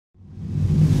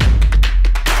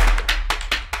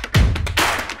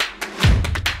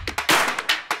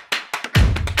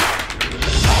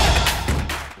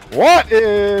What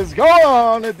is going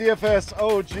on? The DFS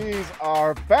OGs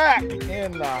are back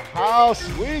in the house.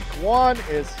 Week 1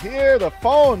 is here. The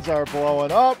phones are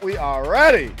blowing up. We are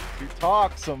ready to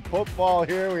talk some football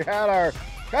here. We had our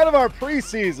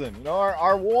preseason,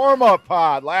 our warm-up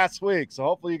pod last week. So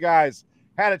hopefully you guys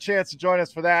had a chance to join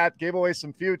us for that. Gave away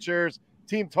some futures,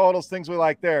 team totals, things we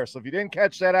like there. So if you didn't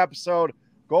catch that episode,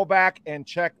 go back and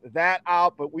check that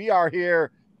out. But we are here.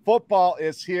 Football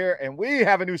is here, and we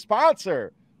have a new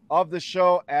sponsor of the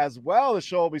show as well. The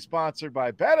show will be sponsored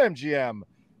by BetMGM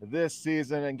this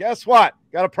season. And guess what?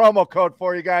 Got a promo code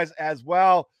for you guys as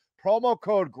well. Promo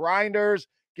code GRINDERS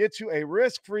gets you a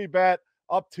risk-free bet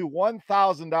up to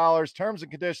 $1,000. Terms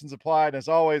and conditions apply. And as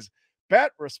always,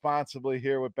 bet responsibly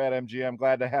here with BetMGM.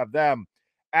 Glad to have them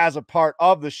as a part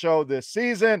of the show this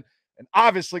season. And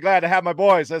obviously glad to have my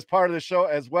boys as part of the show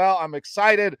as well. I'm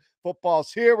excited.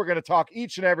 Football's here. We're going to talk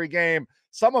each and every game,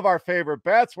 some of our favorite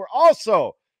bets. We're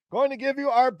also going to give you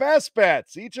our best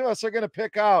bets. Each of us are going to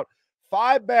pick out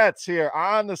 5 bets here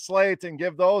on the slate and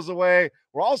give those away.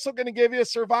 We're also going to give you a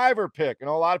survivor pick. A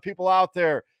lot of people out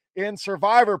there in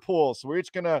survivor pools. So we're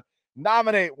each going to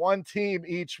nominate one team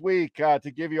each week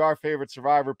to give you our favorite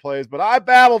survivor plays. But I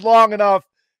babbled long enough.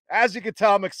 As you can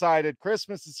tell, I'm excited.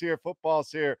 Christmas is here.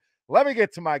 Football's here. Let me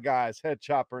get to my guys. Head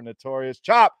Chopper Notorious.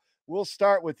 Chop, we'll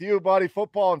start with you, buddy.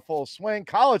 Football in full swing.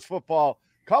 College football.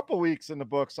 Couple weeks in the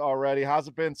books already. How's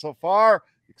it been so far?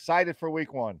 Excited for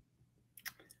week 1.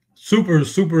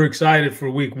 Super excited for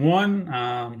week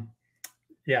 1.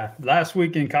 Yeah, last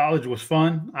week in college was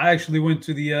fun. I actually went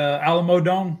to the Alamo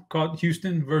Dome, called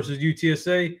Houston versus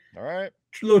UTSA. All right.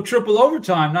 A little triple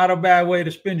overtime. Not a bad way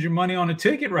to spend your money on a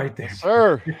ticket right there. Yes,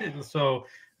 sir. So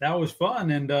that was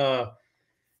fun. And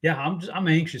yeah, I'm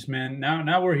anxious, man.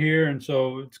 Now we're here, and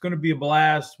so it's going to be a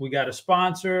blast. We got a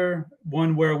sponsor,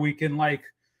 one where we can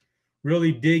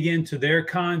really dig into their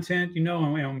content,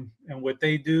 and what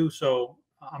they do. So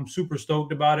I'm super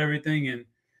stoked about everything and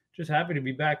just happy to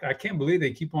be back. I can't believe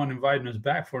they keep on inviting us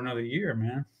back for another year,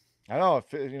 man. I know,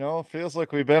 it feels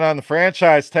like we've been on the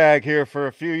franchise tag here for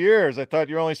a few years. I thought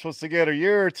you were only supposed to get a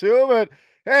year or two, but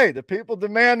hey, the people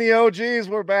demand the OGs.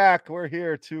 We're back. We're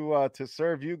here to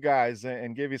serve you guys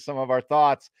and give you some of our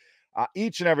thoughts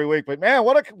each and every week. But man,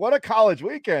 what a college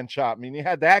weekend, Chop. I mean, you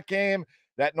had that game,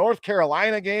 that North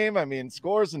Carolina game. I mean,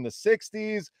 scores in the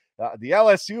 60s. The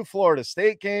LSU Florida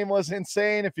State game was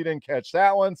insane if you didn't catch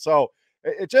that one. So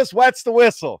it just wets the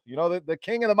whistle. The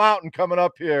king of the mountain coming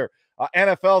up here,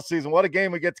 NFL season. What a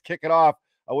game we get to kick it off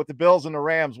with the Bills and the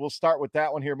Rams. We'll start with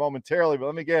that one here momentarily. But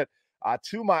let me get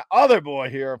to my other boy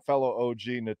here, fellow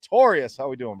OG, Notorious. How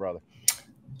we doing, brother?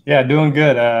 Yeah, doing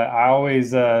good. I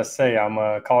always say I'm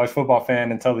a college football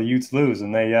fan until the Utes lose,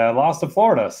 and they lost to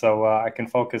Florida, so I can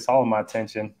focus all of my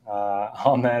attention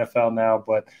on the NFL now.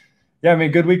 But yeah, I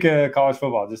mean, good week of college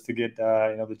football just to get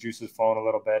the juices flowing a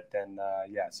little bit, and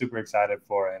yeah, super excited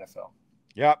for NFL.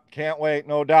 Yep, can't wait,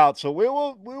 no doubt. So we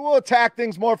will attack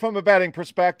things more from a betting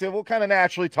perspective. We'll kind of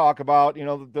naturally talk about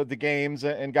the games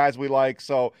and guys we like.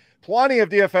 So plenty of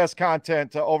DFS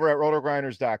content over at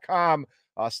RotoGrinders.com.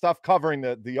 Stuff covering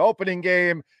the opening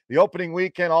game, the opening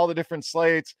weekend, all the different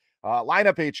slates,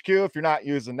 lineup HQ if you're not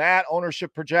using that,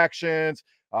 ownership projections,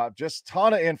 just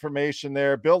ton of information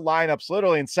there. Build lineups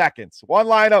literally in seconds. One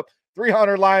lineup,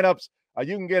 300 lineups.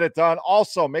 You can get it done.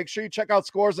 Also, make sure you check out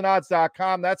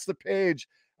scoresandodds.com. That's the page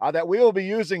that we will be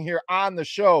using here on the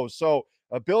show. So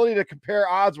ability to compare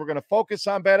odds. We're going to focus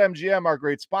on BetMGM, our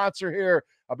great sponsor here,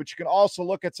 but you can also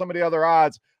look at some of the other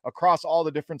odds across all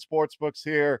the different sports books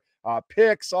here,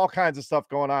 picks, all kinds of stuff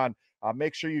going on.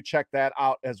 Make sure you check that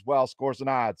out as well,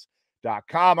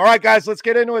 scoresandodds.com. All right, guys, let's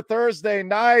get into it. Thursday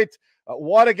night.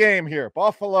 What a game here.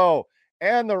 Buffalo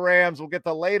and the Rams. We'll get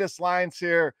the latest lines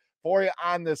here for you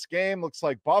on this game. Looks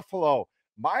like Buffalo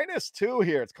 -2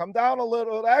 here. It's come down a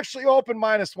little. It actually opened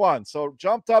 -1, so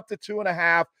jumped up to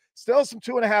 2.5. Still some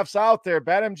 2.5s out there.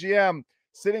 BetMGM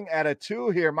sitting at a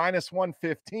 2 here,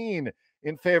 -115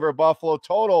 in favor of Buffalo.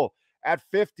 Total at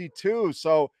 52.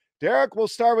 So, Derek, we'll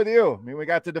start with you. I mean, we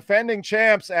got the defending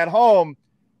champs at home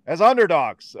as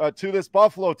underdogs to this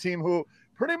Buffalo team who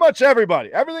pretty much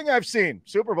everything I've seen,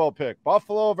 Super Bowl pick,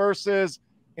 Buffalo versus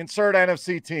insert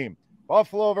NFC team.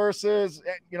 Buffalo versus,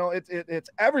 it's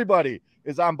everybody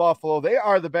is on Buffalo. They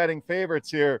are the betting favorites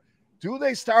here. Do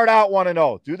they start out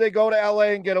 1-0? Do they go to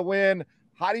LA and get a win?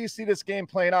 How do you see this game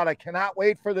playing out? I cannot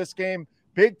wait for this game.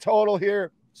 Big total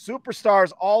here.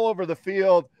 Superstars all over the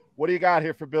field. What do you got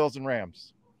here for Bills and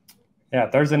Rams? Yeah,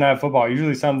 Thursday Night Football,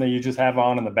 usually something you just have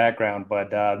on in the background, but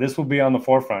this will be on the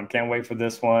forefront. Can't wait for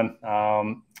this one.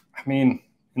 I mean,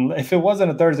 if it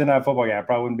wasn't a Thursday Night Football game, I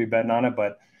probably wouldn't be betting on it,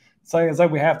 but it's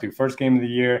like we have to. First game of the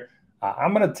year,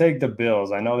 I'm going to take the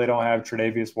Bills. I know they don't have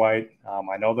Tre'Davious White.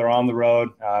 I know they're on the road,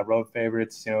 road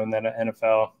favorites, in the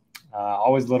NFL.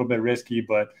 Always a little bit risky,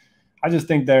 but I just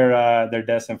think they're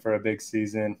destined for a big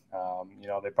season.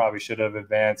 They probably should have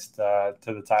advanced to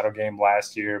the title game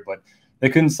last year, but they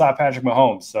couldn't stop Patrick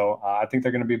Mahomes. So I think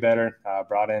they're going to be better.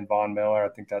 Brought in Von Miller. I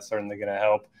think that's certainly going to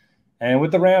help. And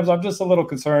with the Rams, I'm just a little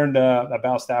concerned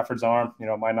about Stafford's arm.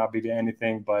 It might not be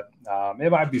anything, but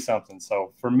it might be something.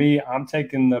 So for me, I'm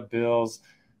taking the Bills,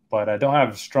 but I don't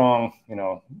have strong,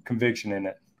 conviction in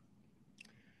it.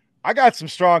 I got some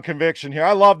strong conviction here.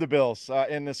 I love the Bills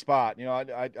in this spot.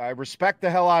 I respect the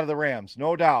hell out of the Rams,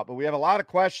 no doubt. But we have a lot of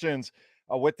questions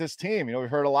with this team. We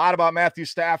heard a lot about Matthew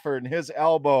Stafford and his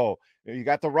elbow. You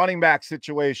got the running back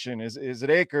situation. Is it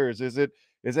Akers? Is it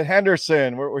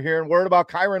Henderson? We're hearing word about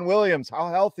Kyron Williams. How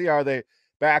healthy are they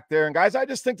back there? And guys, I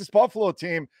just think this Buffalo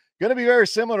team going to be very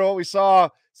similar to what we saw,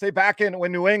 say, back in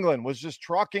when New England was just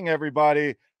trucking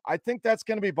everybody. I think that's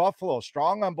going to be Buffalo,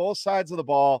 strong on both sides of the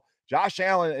ball. Josh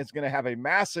Allen is going to have a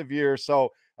massive year. So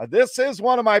this is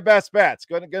one of my best bets.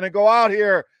 Going to go out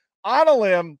here on a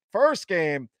limb. First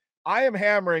game, I am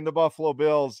hammering the Buffalo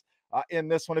Bills in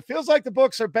this one. It feels like the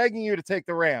books are begging you to take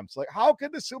the Rams. Like, how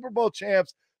could the Super Bowl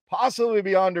champs possibly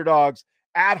be underdogs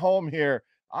at home here?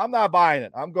 I'm not buying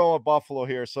it. I'm going with Buffalo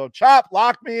here. So, Chop,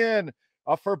 lock me in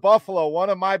for Buffalo. One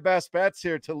of my best bets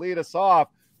here to lead us off.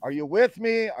 Are you with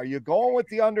me? Are you going with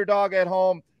the underdog at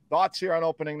home? Thoughts here on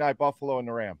opening night, Buffalo and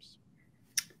the Rams?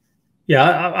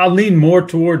 Yeah, I lean more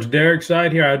towards Derek's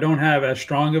side here. I don't have as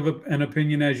strong of an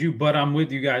opinion as you, but I'm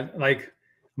with you guys. Like,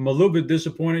 I'm a little bit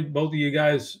disappointed both of you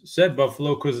guys said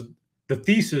Buffalo, because the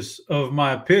thesis of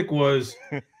my pick was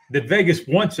that Vegas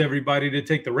wants everybody to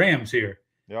take the Rams here.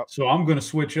 Yep. So I'm going to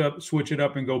switch it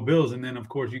up and go Bills. And then, of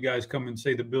course, you guys come and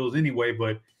say the Bills anyway.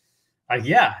 But,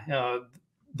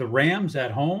 the Rams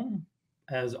at home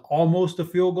as almost a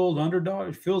field goal underdog.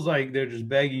 It feels like they're just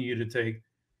begging you to take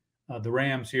the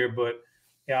Rams here. But,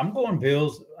 yeah, I'm going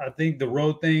Bills. I think the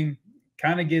road thing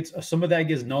kind of gets – some of that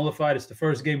gets nullified. It's the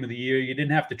first game of the year. You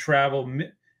didn't have to travel.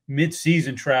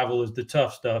 Mid-season travel is the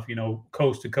tough stuff,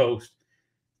 coast to coast.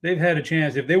 They've had a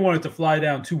chance. If they wanted to fly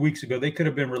down 2 weeks ago, they could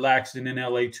have been relaxing in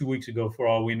LA 2 weeks ago for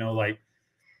all we know.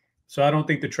 So I don't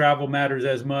think the travel matters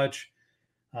as much.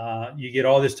 You get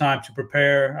all this time to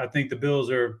prepare. I think the Bills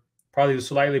are probably the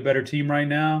slightly better team right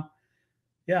now.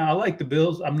 Yeah, I like the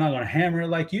Bills. I'm not going to hammer it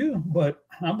like you, but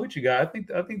I'm with you guys.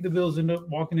 I think the Bills end up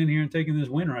walking in here and taking this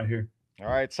win right here. All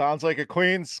right, sounds like a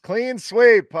clean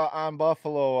sweep on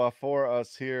Buffalo for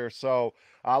us here. So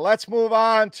let's move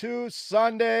on to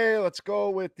Sunday. Let's go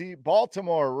with the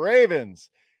Baltimore Ravens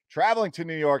traveling to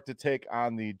New York to take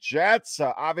on the Jets.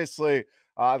 Obviously,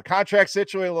 the contract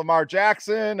situation with Lamar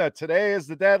Jackson. Today is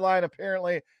the deadline,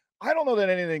 apparently. I don't know that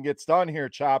anything gets done here,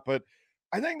 Chop, but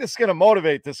I think this is going to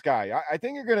motivate this guy. I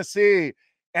think you're going to see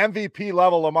MVP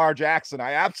level Lamar Jackson.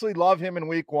 I absolutely love him in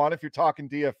week one if you're talking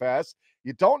DFS.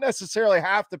 You don't necessarily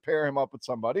have to pair him up with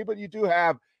somebody, but you do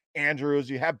have Andrews.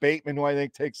 You have Bateman, who I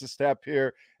think takes a step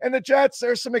here. And the Jets,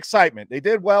 there's some excitement. They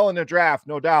did well in the draft,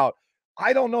 no doubt.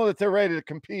 I don't know that they're ready to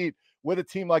compete with a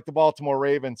team like the Baltimore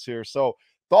Ravens here. So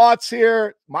thoughts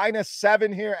here,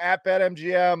 -7 here at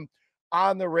BetMGM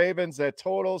on the Ravens. That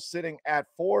total sitting at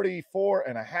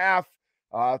 44.5.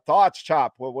 Thoughts,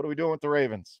 Chop? What are we doing with the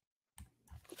Ravens?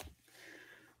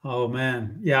 Oh,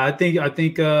 man. Yeah, I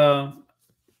think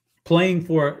playing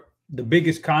for the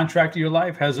biggest contract of your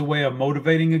life has a way of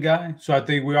motivating a guy. So I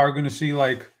think we are going to see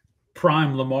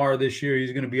prime Lamar this year.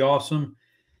 He's going to be awesome.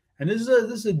 And this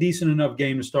is a decent enough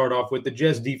game to start off with. The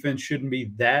Jets defense shouldn't be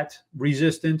that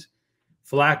resistant.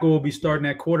 Flacco will be starting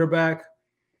at quarterback.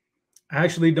 I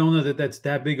actually don't know that that's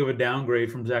that big of a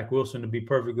downgrade from Zach Wilson, to be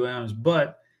perfectly honest.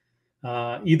 But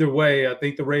either way, I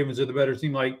think the Ravens are the better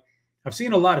team. I've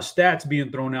seen a lot of stats being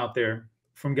thrown out there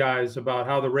from guys about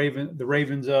how the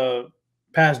Ravens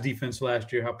pass defense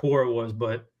last year, how poor it was.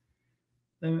 But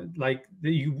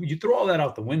you throw all that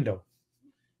out the window.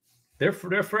 They're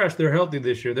fresh. They're healthy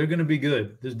this year. They're going to be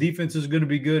good. This defense is going to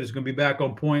be good. It's going to be back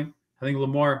on point. I think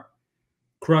Lamar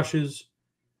crushes.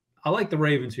 I like the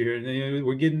Ravens here.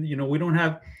 We're getting, we don't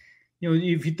have,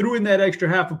 if you threw in that extra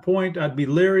half a point, I'd be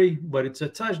leery. But it's a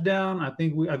touchdown. I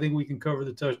think we can cover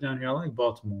the touchdown here. I like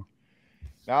Baltimore.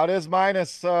 Now it is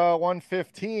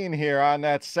 -115 here on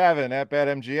that 7 at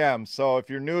BetMGM. So if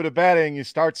you're new to betting, you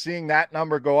start seeing that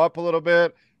number go up a little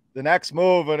bit. The next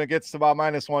move, when it gets to about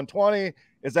 -120,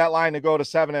 is that line to go to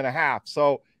 7.5.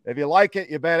 So if you like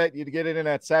it, you bet it. You get it in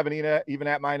at 7, even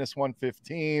at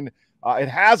 -115. It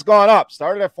has gone up,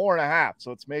 started at 4.5.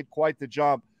 So it's made quite the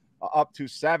jump up to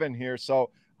 7 here. So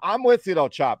I'm with you though,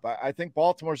 Chop. I think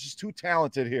Baltimore's just too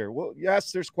talented here. Well,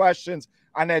 yes, there's questions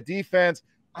on that defense.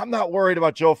 I'm not worried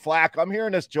about Joe Flacco. I'm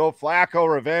hearing this Joe Flacco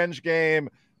revenge game,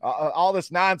 all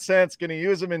this nonsense, going to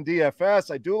use him in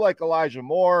DFS. I do like Elijah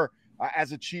Moore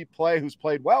as a cheap play who's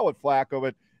played well with Flacco.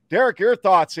 But Derek, your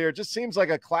thoughts here? It just seems like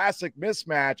a classic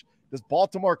mismatch. Does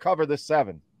Baltimore cover this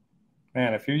 7?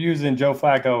 Man, if you're using Joe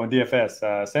Flacco and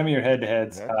DFS, send me your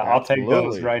head-to-heads. Yeah, I'll take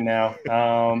those right now.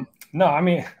 No, I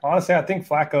mean, honestly, I think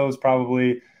Flacco is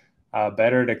probably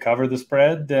better to cover the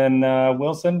spread than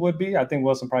Wilson would be. I think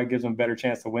Wilson probably gives him a better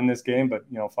chance to win this game, but,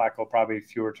 Flacco probably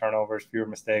fewer turnovers, fewer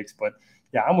mistakes. But,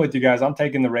 yeah, I'm with you guys. I'm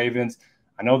taking the Ravens.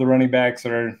 I know the running backs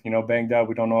are, banged up.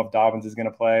 We don't know if Dobbins is going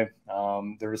to play.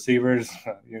 The receivers,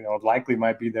 likely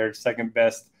might be their second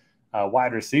best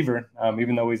wide receiver,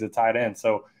 even though he's a tight end.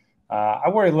 So, I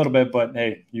worry a little bit, but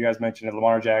hey, you guys mentioned it.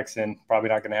 Lamar Jackson probably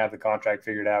not going to have the contract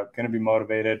figured out, going to be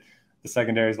motivated. The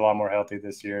secondary is a lot more healthy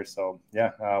this year. So,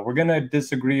 yeah, we're going to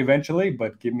disagree eventually,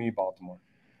 but give me Baltimore.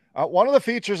 One of the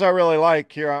features I really like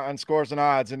here on Scores and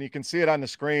Odds, and you can see it on the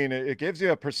screen, it gives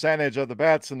you a percentage of the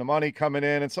bets and the money coming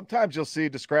in, and sometimes you'll see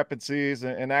discrepancies,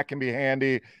 and that can be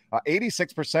handy.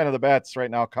 86% of the bets right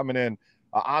now coming in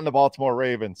on the Baltimore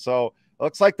Ravens. So,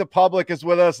 looks like the public is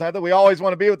with us. Not that we always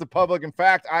want to be with the public. In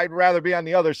fact, I'd rather be on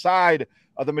the other side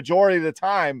of the majority of the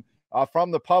time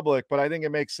from the public, but I think it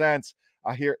makes sense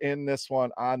here in this one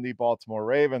on the Baltimore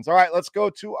Ravens. All right, let's go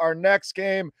to our next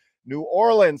game. New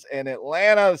Orleans and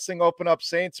Atlanta. This thing open up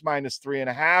Saints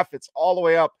 -3.5. It's all the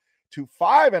way up to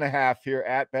 5.5 here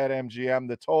at BetMGM.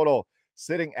 The total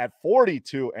sitting at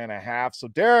 42.5. So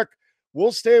Derek,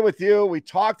 we'll stay with you. We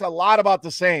talked a lot about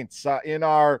the Saints in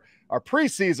our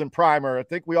preseason primer. I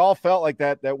think we all felt like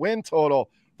that win total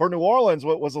for New Orleans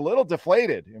was a little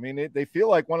deflated. I mean, they feel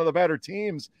like one of the better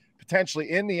teams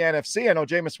potentially in the NFC. I know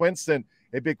Jameis Winston,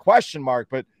 a big question mark,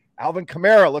 but Alvin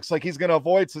Kamara looks like he's going to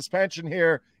avoid suspension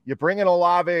here. You bring in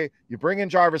Olave, you bring in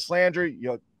Jarvis Landry,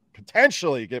 you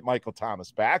potentially get Michael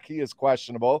Thomas back. He is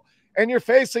questionable. And you're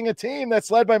facing a team that's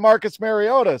led by Marcus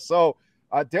Mariota. So,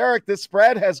 Derek, this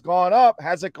spread has gone up.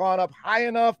 Has it gone up high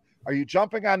enough? Are you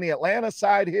jumping on the Atlanta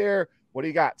side here? What do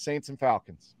you got, Saints and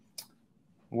Falcons?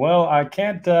 Well, I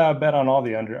can't bet on all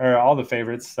the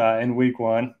favorites in week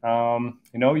 1.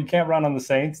 You can't run on the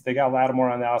Saints. They got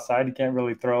Lattimore on the outside. You can't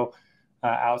really throw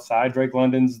outside. Drake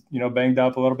London's, banged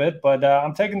up a little bit, but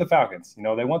I'm taking the Falcons.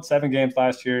 They won 7 games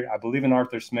last year. I believe in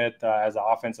Arthur Smith as an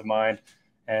offensive mind.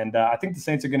 And I think the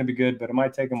Saints are going to be good, but it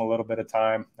might take them a little bit of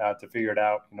time to figure it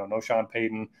out. No Sean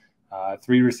Payton.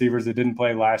 3 receivers that didn't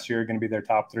play last year are going to be their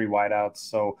top 3 wideouts.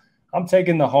 So I'm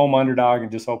taking the home underdog and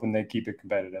just hoping they keep it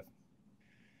competitive.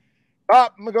 I'm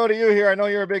going to go to you here. I know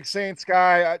you're a big Saints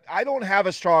guy. I don't have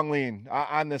a strong lean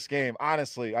on this game,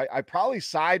 honestly. I probably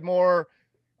side more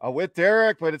with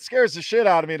Derek, but it scares the shit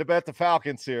out of me to bet the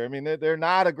Falcons here. I mean, they're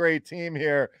not a great team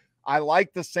here. I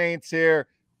like the Saints here.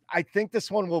 I think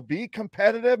this one will be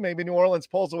competitive. Maybe New Orleans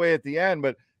pulls away at the end,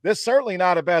 but this is certainly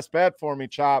not a best bet for me,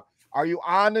 Chop. Are you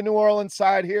on the New Orleans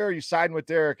side here? Or are you siding with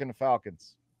Derek and the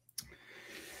Falcons?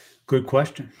 Good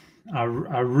question. I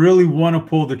really want to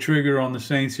pull the trigger on the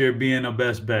Saints here being a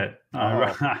best bet.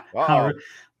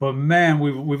 But man,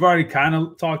 we've already kind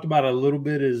of talked about it a little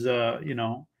bit is,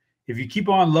 if you keep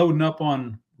on loading up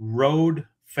on road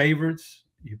favorites,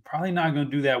 you're probably not going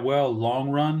to do that well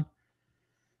long run.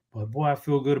 But boy, I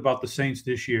feel good about the Saints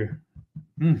this year.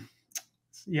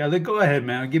 Yeah, go ahead,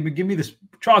 man. Give me this.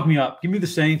 Chalk me up. Give me the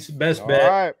Saints. Best bet. All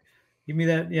right. Give me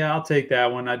that. Yeah, I'll take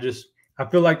that one. I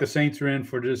feel like the Saints are in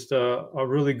for just a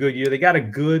really good year. They got a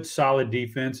good, solid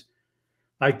defense.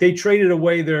 Like they traded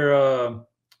away their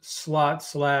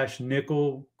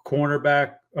slot/nickel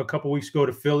cornerback a couple weeks ago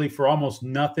to Philly for almost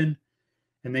nothing,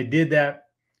 and they did that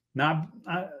not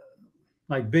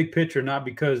like big picture, not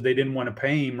because they didn't want to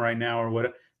pay him right now or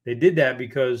what. They did that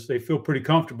because they feel pretty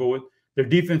comfortable with their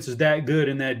defense is that good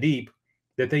and that deep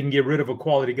that they can get rid of a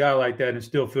quality guy like that and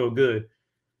still feel good.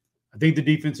 I think the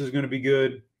defense is going to be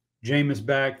good. Jameis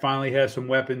back, finally has some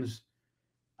weapons.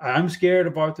 I'm scared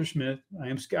of Arthur Smith.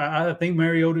 I think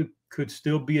Mariota could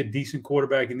still be a decent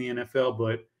quarterback in the NFL,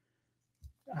 but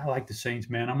I like the Saints,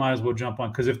 man. I might as well jump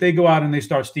on because if they go out and they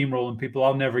start steamrolling people,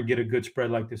 I'll never get a good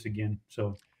spread like this again.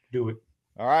 So do it.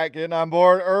 All right, getting on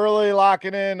board early,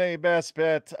 locking in a best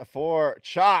bet for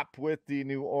Chop with the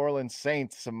New Orleans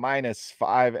Saints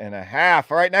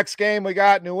 -5.5. All right, next game we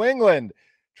got New England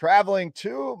traveling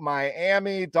to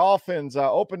Miami. Dolphins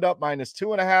opened up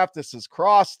 -2.5. This has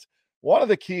crossed one of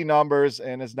the key numbers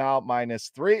and is now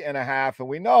 -3.5. And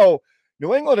we know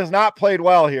New England has not played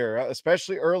well here,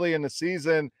 especially early in the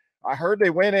season. I heard they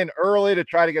went in early to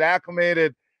try to get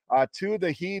acclimated to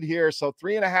the Heat here. So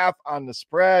 3.5 on the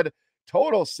spread.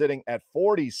 Total sitting at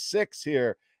 46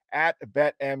 here at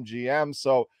BetMGM.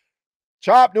 So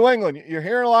Chop, New England, you're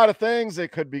hearing a lot of things.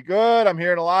 It could be good. I'm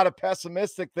hearing a lot of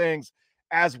pessimistic things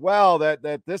as well,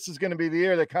 that this is going to be the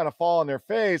year that kind of fall in their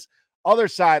face. Other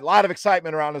side, a lot of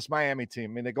excitement around this Miami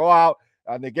team. I mean, they go out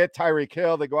and they get Tyreek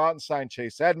Hill. They go out and sign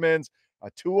Chase Edmonds.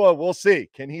 Tua, we'll see.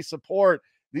 Can he support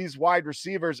these wide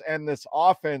receivers and this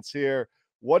offense here?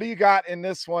 What do you got in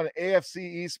this one? AFC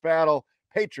East battle,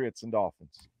 Patriots and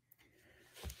Dolphins.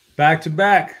 Back to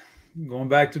back. Going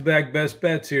back to back best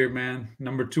bets here, man.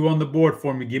 Number 2 on the board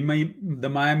for me. Give me the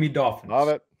Miami Dolphins. Love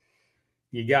it.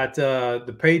 You got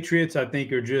the Patriots, I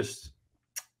think, are just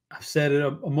 – I've said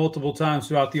it multiple times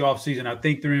throughout the offseason. I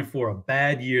think they're in for a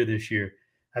bad year this year.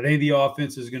 I think the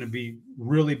offense is going to be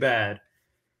really bad.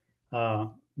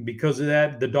 Because of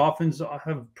that, the Dolphins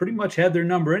have pretty much had their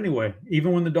number anyway.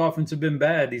 Even when the Dolphins have been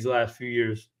bad these last few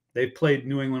years, they've played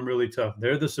New England really tough.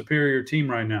 They're the superior team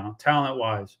right now,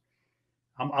 talent-wise.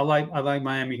 I like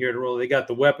Miami here to roll. They got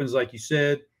the weapons, like you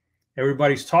said.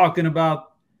 Everybody's talking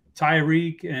about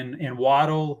Tyreek and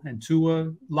Waddle and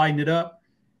Tua lighting it up.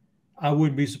 I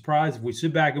wouldn't be surprised if we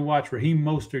sit back and watch Raheem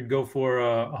Mostert go for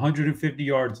 150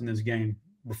 yards in this game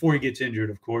before he gets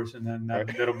injured, of course, and then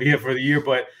that'll be it for the year.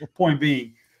 But point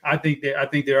being, I think they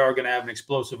are going to have an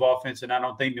explosive offense, and I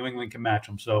don't think New England can match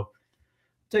them. So I'm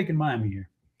taking Miami here.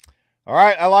 All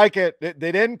right, I like it.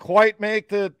 They didn't quite make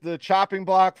the chopping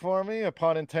block for me, a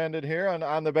pun intended here,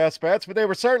 on the best bets, but they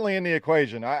were certainly in the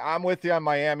equation. I'm with you on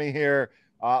Miami here.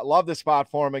 Love the spot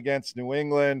for him against New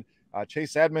England.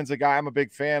 Chase Edmonds, a guy I'm a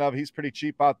big fan of. He's pretty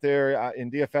cheap out there in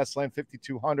DFS land,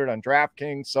 5,200 on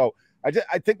DraftKings. So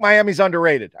I think Miami's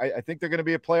underrated. I think they're going to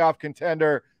be a playoff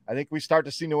contender. I think we start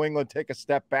to see New England take a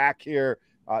step back here.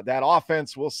 That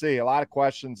offense, we'll see. A lot of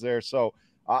questions there. So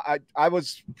I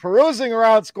was perusing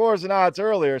around scores and odds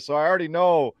earlier, so I already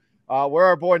know where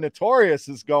our boy Notorious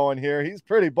is going here. He's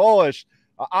pretty bullish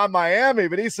on Miami,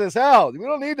 but he says, hell, we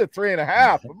don't need the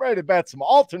 3.5. I'm ready to bet some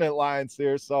alternate lines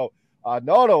here. So,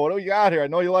 Noto, what do you got here? I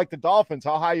know you like the Dolphins.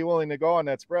 How high are you willing to go on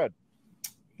that spread?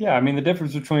 Yeah, I mean, the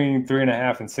difference between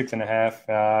 3.5 and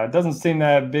 6.5 doesn't seem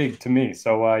that big to me.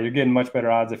 So you're getting much better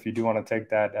odds if you do want to take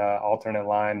that alternate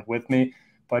line with me.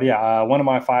 But yeah, one of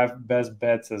my 5 best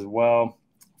bets as well.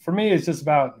 For me, it's just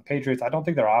about Patriots. I don't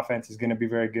think their offense is going to be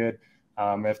very good.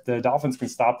 If the Dolphins can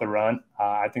stop the run,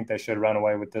 I think they should run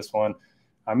away with this one.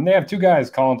 I mean, they have 2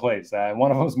 guys calling plays. One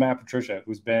of them is Matt Patricia,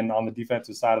 who's been on the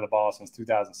defensive side of the ball since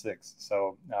 2006.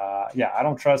 So, yeah, I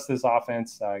don't trust this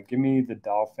offense. Give me the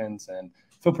Dolphins and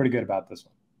feel pretty good about this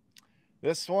one.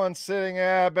 This one's sitting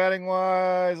at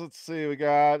betting-wise. Let's see. We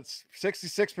got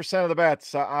 66% of the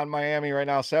bets on Miami right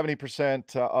now,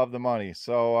 70% of the money.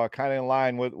 So kind of in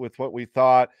line with what we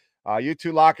thought. You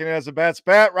two locking in as a best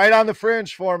bet right on the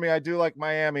fringe for me. I do like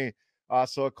Miami.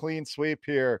 So a clean sweep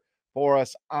here for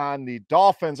us on the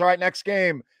Dolphins. All right, next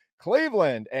game,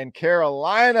 Cleveland and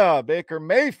Carolina. Baker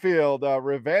Mayfield,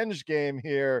 revenge game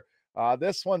here.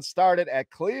 This one started at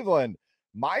Cleveland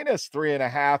minus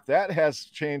 3.5. That has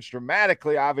changed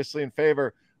dramatically, obviously, in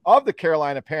favor of the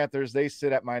Carolina Panthers. They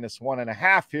sit at minus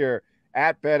 1.5 here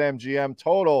at BetMGM.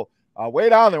 Total way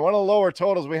down there. One of the lower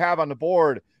totals we have on the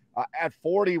board at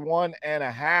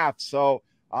 41.5. So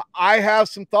I have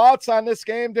some thoughts on this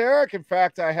game, Derek. In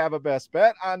fact, I have a best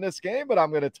bet on this game, but I'm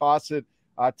going to toss it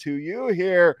to you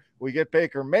here. We get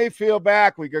Baker Mayfield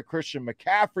back. We get Christian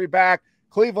McCaffrey back.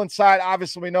 Cleveland side,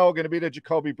 obviously, we know going to be the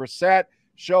Jacoby Brissett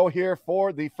show here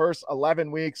for the first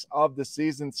 11 weeks of the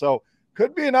season. So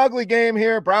could be an ugly game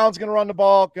here. Brown's going to run the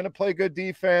ball, going to play good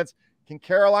defense. Can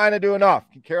Carolina do enough?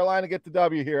 Can Carolina get the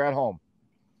W here at home?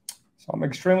 So I'm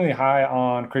extremely high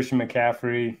on Christian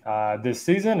McCaffrey this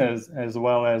season as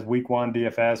well as week 1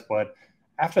 DFS. But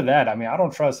after that, I mean, I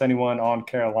don't trust anyone on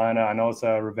Carolina. I know it's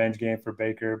a revenge game for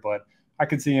Baker, but I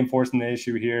could see him forcing the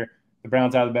issue here. The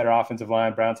Browns have the better offensive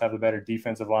line. Browns have the better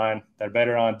defensive line. They're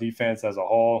better on defense as a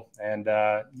whole. And,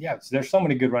 yeah, so there's so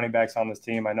many good running backs on this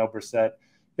team. I know Brissett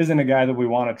isn't a guy that we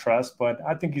want to trust, but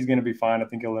I think he's going to be fine. I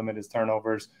think he'll limit his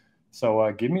turnovers.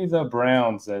 So give me the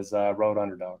Browns as road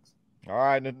underdogs. All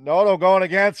right, Noto going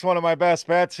against one of my best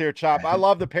bets here, Chop. I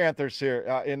love the Panthers here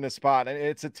in this spot. And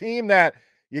it's a team that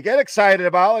you get excited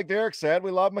about, like Derek said.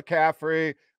 We love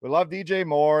McCaffrey. We love DJ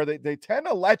Moore. They tend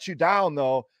to let you down,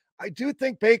 though. I do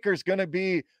think Baker's going to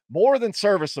be more than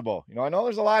serviceable. You know, I know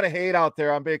there's a lot of hate out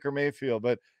there on Baker Mayfield,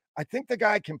 but I think the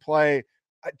guy can play.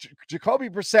 Jacoby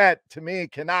Brissett, to me,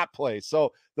 cannot play.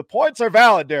 So the points are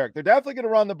valid, Derek. They're definitely going to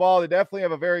run the ball. They definitely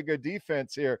have a very good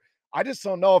defense here. I just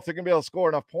don't know if they're going to be able to score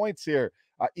enough points here.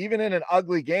 Even in an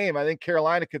ugly game, I think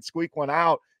Carolina could squeak one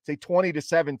out, say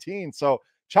 20-17. So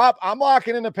Chop, I'm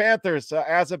locking in the Panthers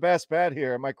as a best bet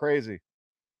here. Am I crazy?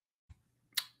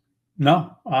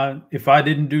 No, if I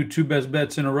didn't do two best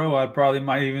bets in a row, I probably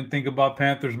might even think about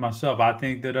Panthers myself. I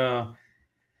think that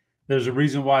there's a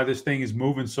reason why this thing is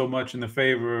moving so much in the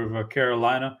favor of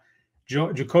Carolina.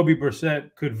 Jacoby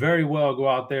Brissett could very well go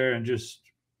out there and just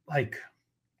like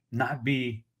not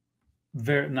be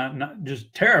not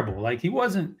just terrible. Like he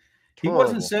wasn't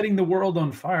setting the world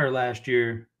on fire last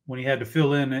year when he had to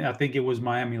fill in. I think it was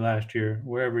Miami last year,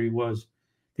 wherever he was,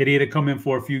 that he had to come in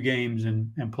for a few games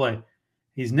and play.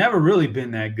 He's never really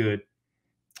been that good.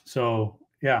 So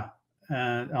yeah.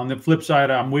 On the flip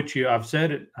side, I'm with you. I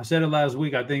said it last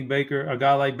week. I think a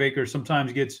guy like Baker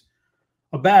sometimes gets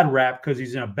a bad rap because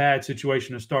he's in a bad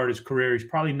situation to start his career. He's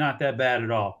probably not that bad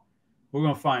at all. We're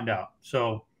going to find out.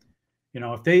 So,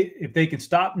 if they can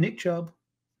stop Nick Chubb,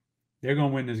 they're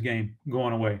going to win this game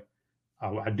going away.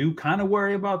 I do kind of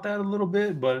worry about that a little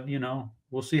bit, but,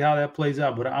 we'll see how that plays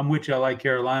out. But I'm with you. I like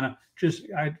Carolina.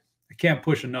 I can't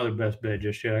push another best bet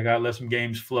just yet. I got to let some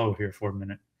games flow here for a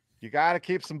minute. You got to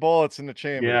keep some bullets in the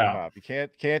chamber. Yeah. You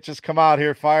can't just come out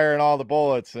here firing all the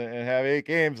bullets and have 8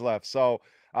 games left. So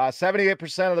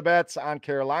 78% of the bets on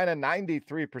Carolina,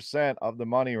 93% of the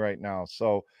money right now.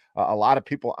 So a lot of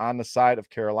people on the side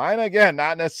of Carolina. Again,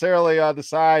 not necessarily the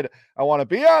side I want to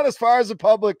be on as far as the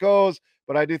public goes,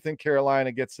 but I do think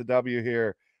Carolina gets the W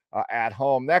here at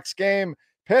home. Next game,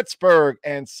 Pittsburgh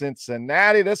and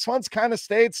Cincinnati. This one's kind of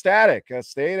stayed static.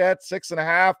 Stayed at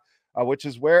 6.5. Which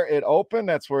is where it opened.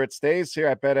 That's where it stays here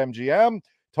at BetMGM.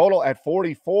 Total at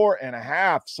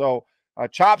 44.5. So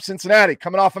Chop, Cincinnati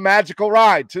coming off a magical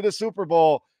ride to the Super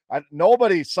Bowl.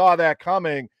 Nobody saw that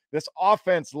coming. This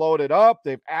offense loaded up.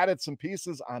 They've added some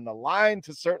pieces on the line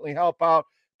to certainly help out.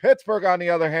 Pittsburgh, on the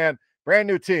other hand, brand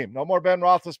new team. No more Ben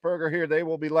Roethlisberger here. They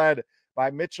will be led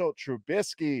by Mitchell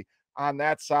Trubisky on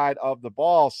that side of the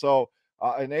ball. So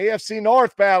an AFC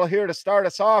North battle here to start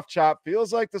us off, Chop.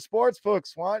 Feels like the sports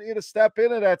books want you to step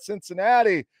into that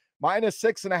Cincinnati minus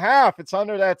 6.5. It's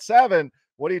under that 7.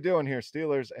 What are you doing here,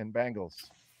 Steelers and Bengals?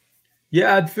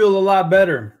 Yeah, I'd feel a lot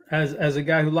better as a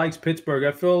guy who likes Pittsburgh.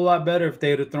 I'd feel a lot better if they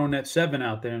had thrown that 7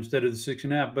 out there instead of the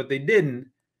 6.5, but they didn't.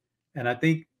 And I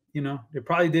think, they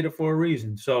probably did it for a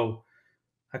reason. So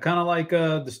I kind of like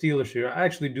the Steelers here. I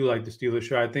actually do like the Steelers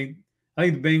here. I think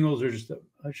the Bengals are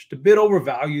just a bit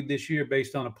overvalued this year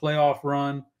based on a playoff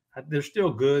run. They're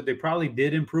still good. They probably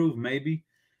did improve maybe.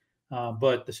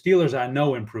 But the Steelers, I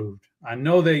know, improved. I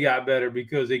know they got better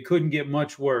because they couldn't get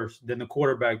much worse than the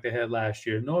quarterback they had last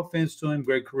year. No offense to him,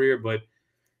 great career, but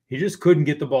he just couldn't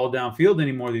get the ball downfield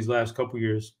anymore these last couple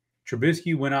years.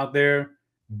 Trubisky went out there,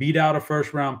 beat out a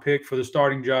first-round pick for the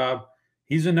starting job.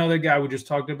 He's another guy we just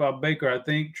talked about, Baker. I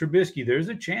think Trubisky, there's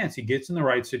a chance he gets in the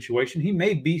right situation. He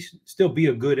may still be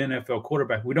a good NFL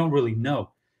quarterback. We don't really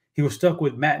know. He was stuck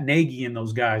with Matt Nagy and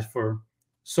those guys for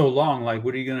so long. Like,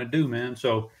 what are you going to do, man?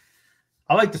 So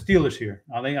I like the Steelers here.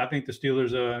 I think the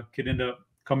Steelers could end up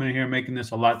coming in here and making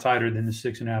this a lot tighter than the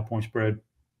 6.5-point spread.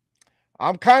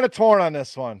 I'm kind of torn on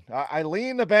this one. I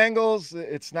lean the Bengals.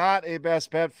 It's not a best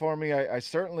bet for me. I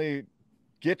certainly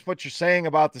get what you're saying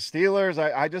about the Steelers.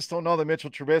 I just don't know that Mitchell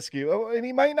Trubisky, and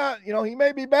he might not, he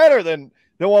may be better than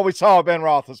what we saw with Ben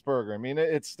Roethlisberger. I mean,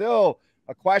 it's still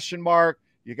a question mark.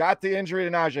 You got the injury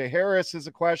to Najee Harris is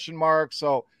a question mark.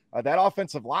 So that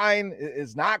offensive line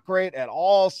is not great at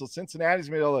all. So Cincinnati's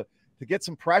going to be able to get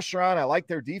some pressure on. I like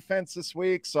their defense this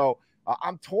week. So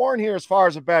I'm torn here as far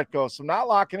as a bet goes. So not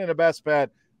locking in a best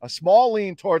bet, a small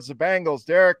lean towards the Bengals.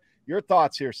 Derek, your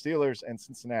thoughts here, Steelers and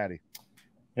Cincinnati.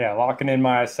 Yeah, locking in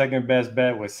my second best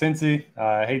bet with Cincy.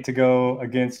 I hate to go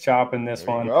against Chop in this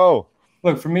one.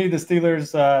 Look, for me, the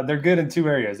Steelers, they're good in 2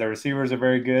 areas. Their receivers are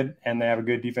very good, and they have a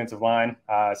good defensive line.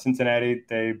 Cincinnati,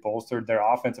 they bolstered their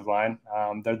offensive line.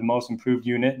 They're the most improved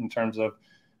unit in terms of,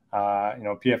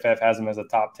 PFF has them as a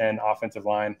top 10 offensive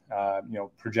line,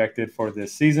 projected for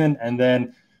this season. And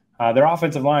then their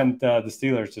offensive line, the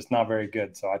Steelers, just not very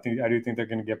good. So I do think they're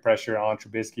going to get pressure on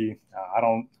Trubisky. I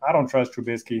don't trust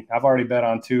Trubisky. I've already bet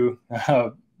on 2,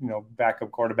 backup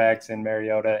quarterbacks in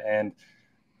Mariota and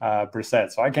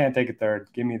Brissett. So I can't take a third.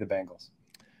 Give me the Bengals.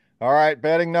 All right,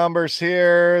 betting numbers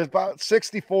here. About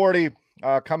 60-40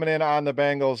 coming in on the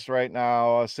Bengals right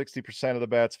now. 60% of the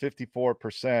bets,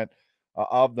 54%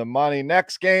 of the money.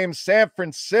 Next game, San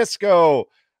Francisco.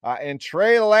 And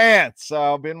Trey Lance,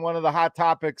 been one of the hot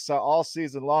topics all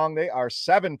season long. They are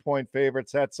 7-point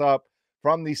favorites. That's up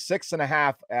from the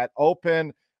 6.5 at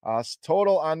open.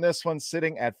 Total on this one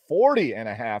sitting at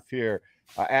 40.5 here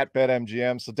at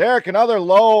BetMGM. So Derek, another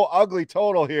low, ugly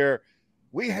total here.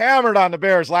 We hammered on the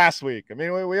Bears last week. I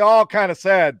mean, we all kind of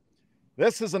said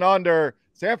This is an under.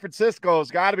 San Francisco's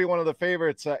got to be one of the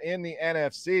favorites in the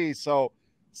NFC. So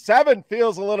 7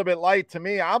 feels a little bit light to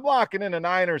me. I'm locking in the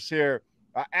Niners here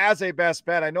as a best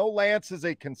bet. I know Lance is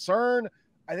a concern.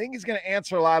 I think he's going to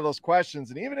answer a lot of those questions.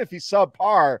 And even if he's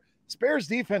subpar, Bears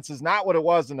defense is not what it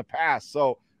was in the past.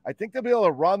 So I think they'll be able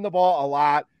to run the ball a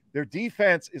lot. Their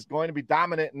defense is going to be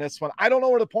dominant in this one. I don't know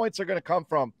where the points are going to come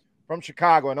from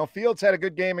Chicago. I know Fields had a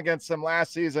good game against them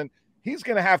last season. He's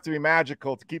going to have to be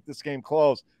magical to keep this game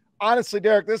close. Honestly,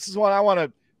 Derek, this is one I want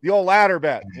to, the old ladder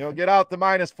bet, get out the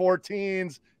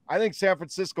 -14s. I think San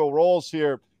Francisco rolls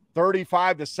here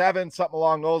 35-7, something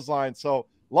along those lines. So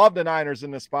love the Niners in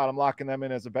this spot. I'm locking them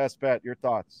in as a best bet. Your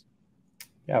thoughts?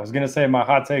 Yeah, I was going to say my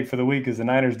hot take for the week is the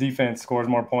Niners defense scores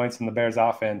more points than the Bears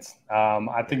offense.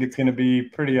 I think it's going to be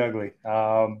pretty ugly.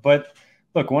 But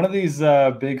look, one of these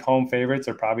big home favorites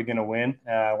are probably going to win.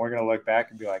 We're going to look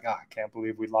back and be like, I can't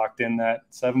believe we locked in that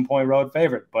 7-point road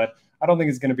favorite. But I don't think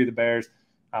it's going to be the Bears.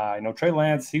 Trey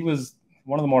Lance, he was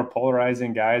one of the more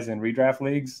polarizing guys in redraft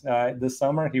leagues this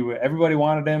summer. Everybody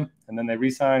wanted him, and then they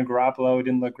re-signed Garoppolo. He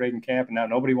didn't look great in camp, and now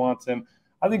nobody wants him.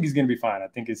 I think he's going to be fine. I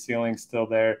think his ceiling's still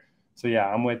there. So, yeah,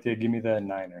 I'm with you. Give me the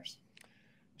Niners.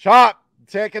 Chop,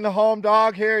 taking the home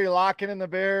dog here. You locking in the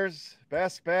Bears.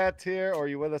 Best bet here, or are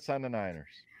you with us on the Niners?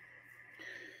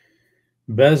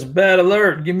 Best bet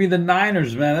alert. Give me the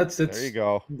Niners, man. That's there you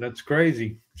go. That's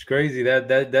crazy. It's crazy.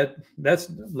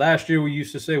 That's last year we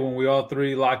used to say when we all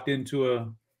three locked into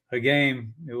a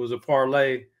game, it was a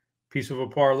parlay, piece of a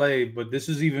parlay. But this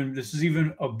is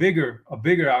even a bigger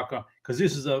outcome because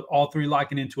this is all three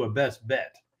locking into a best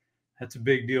bet. That's a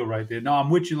big deal right there. No, I'm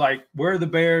with you. Like, where are the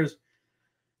Bears?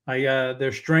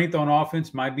 Their strength on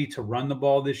offense might be to run the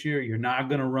ball this year. You're not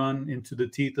going to run into the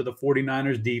teeth of the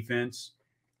 49ers defense.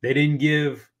 They didn't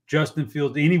give Justin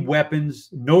Fields any weapons,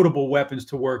 notable weapons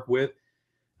to work with.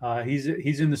 He's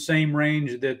in the same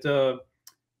range that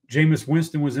Jameis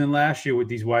Winston was in last year with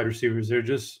these wide receivers. They're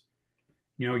just,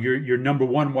 your number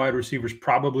one wide receiver is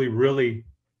probably really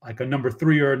like a number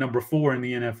 3 or a number 4 in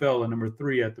the NFL, a number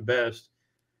 3 at the best.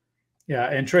 Yeah,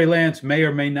 and Trey Lance may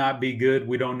or may not be good.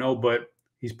 We don't know, but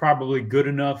he's probably good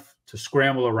enough to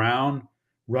scramble around,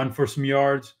 run for some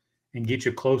yards, and get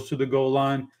you close to the goal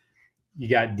line. You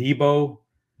got Debo.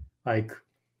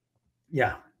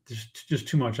 Just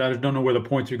too much. I just don't know where the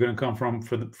points are going to come from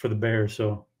for the Bears.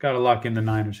 So got to lock in the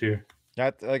Niners here.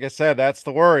 That, like I said, that's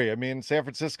the worry. I mean, San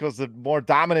Francisco's the more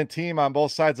dominant team on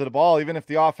both sides of the ball. Even if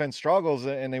the offense struggles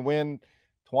and they win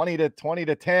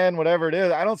 20-10, whatever it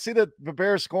is, I don't see the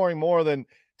Bears scoring more than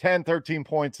 10, 13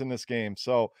 points in this game.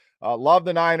 So love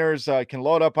the Niners. Can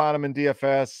load up on them in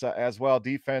DFS as well,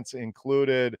 defense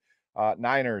included.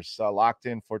 Niners locked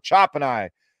in for Chop and I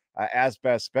as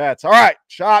best bets. All right,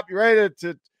 Chop, you ready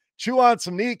to chew on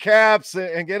some kneecaps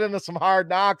and get into some hard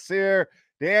knocks here?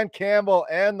 Dan Campbell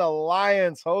and the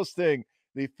Lions hosting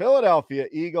the Philadelphia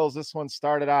Eagles. This one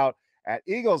started out at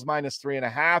Eagles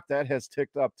 -3.5. That has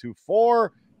ticked up to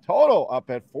 4. Total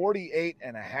up at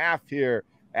 48.5 here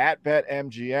at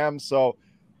BetMGM. So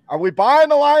are we buying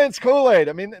the Lions Kool-Aid?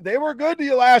 I mean, they were good to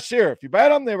you last year. If you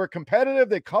bet them, they were competitive.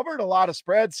 They covered a lot of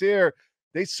spreads here.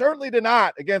 They certainly did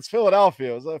not against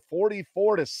Philadelphia. It was a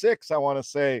 44-6, I want to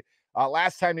say,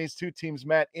 last time these two teams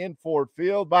met in Ford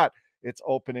Field. But it's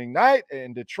opening night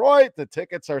in Detroit. The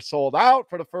tickets are sold out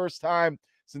for the first time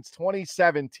since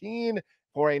 2017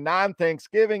 for a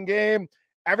non-Thanksgiving game.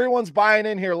 Everyone's buying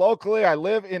in here locally. I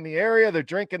live in the area. They're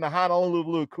drinking the Honolulu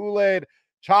Blue Kool-Aid.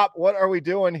 Chop, what are we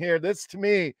doing here? This, to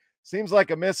me, seems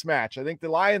like a mismatch. I think the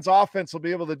Lions offense will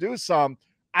be able to do some.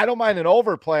 I don't mind an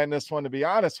overplay in this one, to be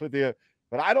honest with you,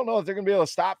 but I don't know if they're going to be able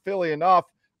to stop Philly enough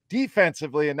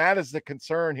defensively, and that is the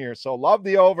concern here. So love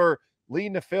the over,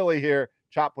 lean to Philly here.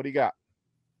 Chop, what do you got?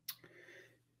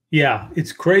 Yeah,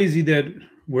 it's crazy that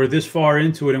we're this far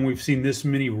into it and we've seen this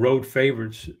many road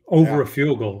favorites over a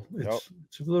field goal.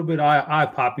 It's a little bit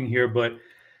eye-popping here, but,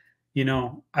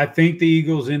 I think the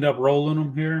Eagles end up rolling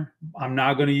them here. I'm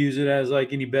not going to use it as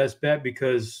like any best bet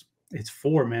because it's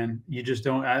 4, man. You just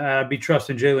don't – I'd be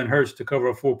trusting Jalen Hurts to cover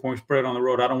a 4-point spread on the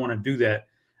road. I don't want to do that.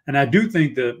 And I do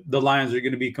think the Lions are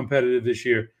going to be competitive this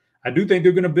year. I do think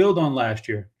they're going to build on last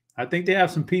year. I think they have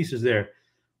some pieces there.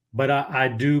 But I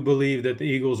do believe that the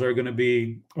Eagles are going to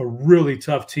be a really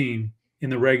tough team in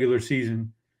the regular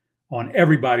season on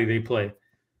everybody they play.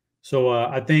 So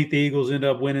I think the Eagles end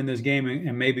up winning this game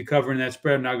and maybe covering that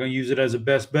spread. I'm not going to use it as a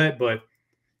best bet, but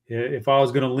if I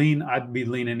was going to lean, I'd be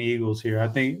leaning Eagles here. I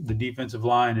think the defensive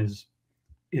line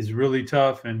is really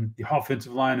tough, and the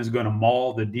offensive line is going to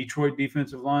maul the Detroit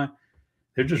defensive line.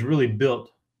 They're just really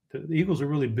built. The Eagles are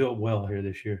really built well here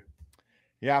this year.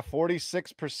 Yeah,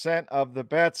 46% of the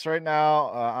bets right now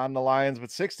on the Lions, but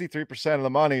 63% of the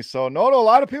money. So, Noto, a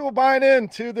lot of people buying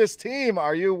into this team.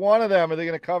 Are you one of them? Are they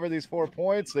going to cover these 4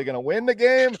 points? Are they going to win the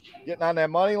game, getting on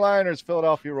that money line, or is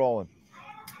Philadelphia rolling?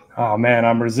 Oh, man,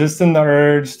 I'm resisting the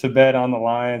urge to bet on the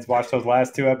Lions. Watch those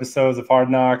last 2 episodes of Hard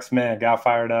Knocks. Man, got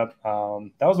fired up.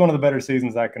 That was one of the better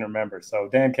seasons I can remember. So,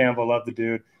 Dan Campbell, love the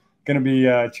dude. Going to be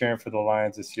cheering for the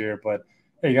Lions this year. But,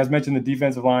 hey, you guys mentioned the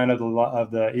defensive line of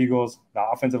the Eagles, the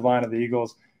offensive line of the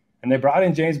Eagles. And they brought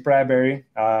in James Bradbury,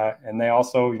 and they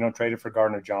also, traded for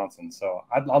Gardner Johnson. So,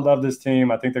 I love this team.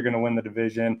 I think they're going to win the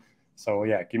division. So,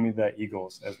 yeah, give me the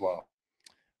Eagles as well.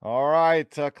 All right,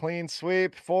 clean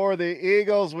sweep for the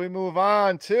Eagles. We move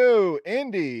on to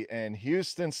Indy and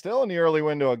Houston, still in the early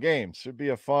window of games. Should be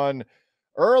a fun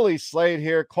early slate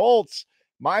here. Colts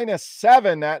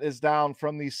 -7. That is down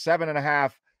from the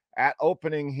 7.5 at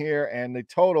opening here, and the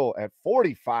total at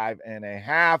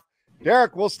 45.5.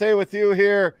 Derek, we'll stay with you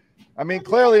here. I mean,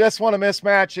 clearly this one a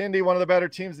mismatch. Indy, one of the better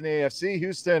teams in the AFC.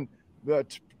 Houston,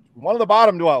 one of the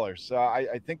bottom dwellers.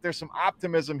 I think there's some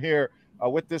optimism here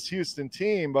with this Houston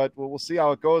team, but we'll see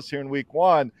how it goes here in week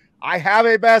 1. I have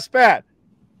a best bet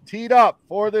teed up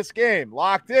for this game,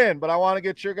 locked in, but I want to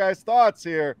get your guys' thoughts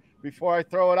here before I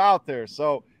throw it out there.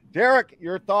 So, Derek,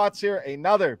 your thoughts here.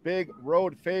 Another big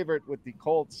road favorite with the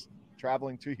Colts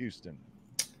traveling to Houston.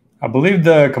 I believe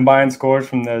the combined scores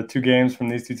from the 2 games from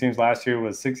these 2 teams last year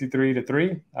was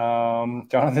 63-3.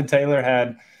 Jonathan Taylor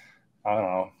had, I don't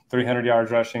know, 300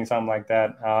 yards rushing, something like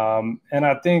that. And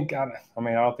I think, I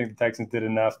don't think the Texans did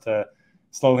enough to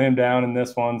slow him down in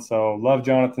this one. So love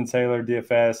Jonathan Taylor,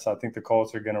 DFS. I think the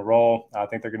Colts are going to roll. I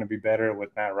think they're going to be better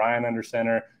with Matt Ryan under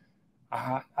center.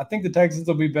 I think the Texans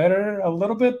will be better a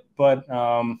little bit, but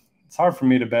it's hard for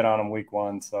me to bet on them week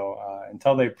 1. So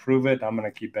until they prove it, I'm going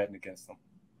to keep betting against them.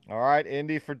 All right,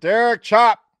 Indy for Derek.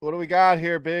 Chop, what do we got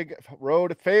here? Big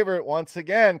road favorite once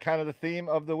again, kind of the theme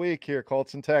of the week here,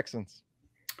 Colts and Texans.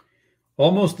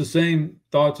 Almost the same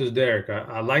thoughts as Derek.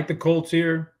 I like the Colts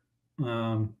here. I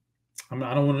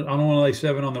don't want to lay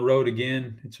 7 on the road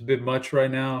again. It's a bit much right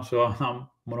now, so I'm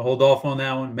going to hold off on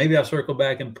that one. Maybe I'll circle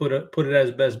back and put it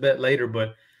as best bet later.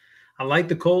 But I like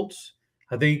the Colts.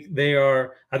 I think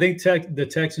the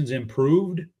Texans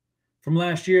improved from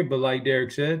last year, but like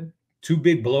Derek said, 2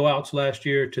 big blowouts last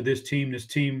year to this team. This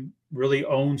team really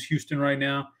owns Houston right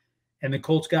now, and the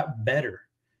Colts got better.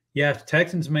 Yeah,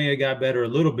 Texans may have got better a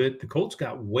little bit. The Colts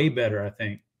got way better, I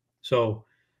think. So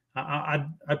I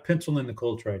pencil in the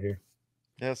Colts right here.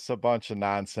 That's a bunch of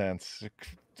nonsense.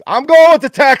 I'm going with the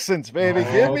Texans, baby.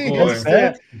 Give me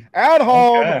Houston at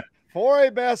home for a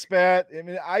best bet. I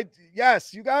mean,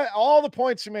 yes, you got all the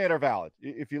points you made are valid.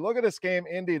 If you look at this game,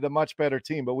 Indy, the much better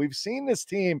team, but we've seen this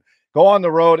team go on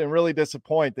the road and really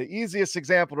disappoint. The easiest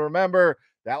example to remember,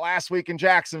 that last week in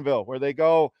Jacksonville, where they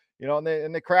go, and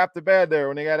they crap the bed there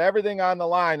when they got everything on the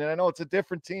line. And I know it's a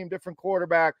different team, different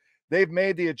quarterback. They've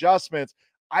made the adjustments.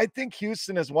 I think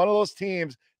Houston is one of those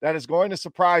teams that is going to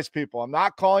surprise people. I'm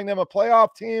not calling them a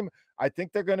playoff team. I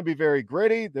think they're going to be very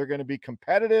gritty. They're going to be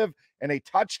competitive, and a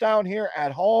touchdown here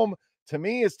at home to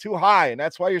me is too high. And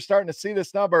that's why you're starting to see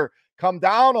this number come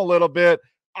down a little bit.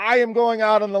 I am going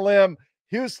out on the limb.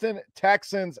 Houston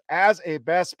Texans as a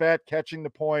best bet, catching the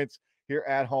points here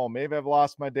at home. Maybe I've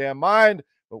lost my damn mind,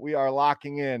 but we are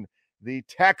locking in the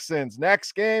Texans.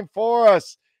 Next game for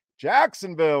us,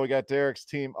 Jacksonville. We got Derek's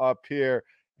team up here,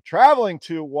 traveling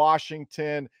to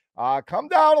Washington. Come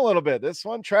down a little bit. This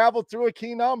one traveled through a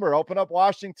key number. Open up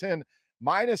Washington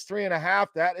 -3.5.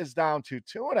 That is down to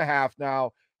 2.5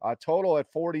 now. Total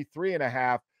at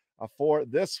 43.5 for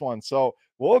this one. So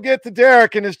we'll get to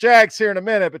Derek and his Jags here in a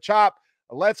minute. But Chop,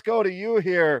 let's go to you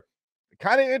here.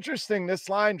 Kind of interesting. This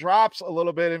line drops a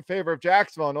little bit in favor of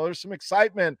Jacksonville. I know there's some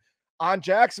excitement on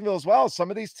Jacksonville as well. Some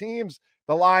of these teams,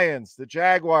 the Lions, the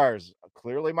Jaguars,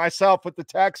 clearly myself with the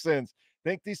Texans,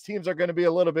 think these teams are going to be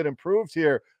a little bit improved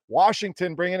here.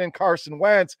 Washington bringing in Carson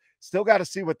Wentz. Still got to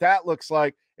see what that looks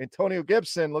like. Antonio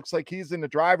Gibson looks like he's in the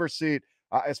driver's seat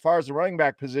as far as the running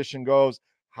back position goes.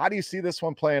 How do you see this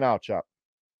one playing out, Chuck?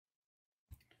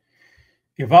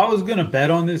 If I was going to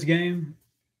bet on this game,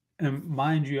 and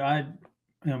mind you, I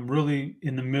am really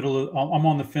in the middle of, I'm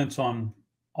on the fence on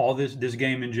all this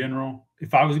game in general.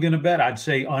 If I was going to bet, I'd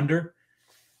say under,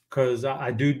 because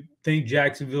I do think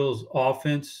Jacksonville's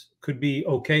offense could be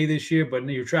okay this year, but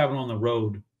you're traveling on the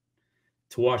road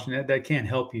to Washington. That can't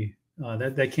help you.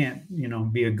 That can't,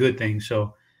 be a good thing.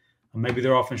 So maybe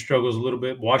their offense struggles a little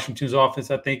bit. Washington's offense,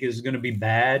 I think, is going to be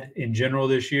bad in general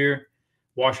this year.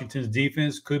 Washington's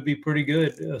defense could be pretty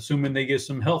good, assuming they get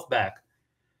some health back.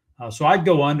 So I'd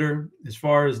go under. As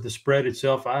far as the spread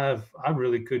itself, I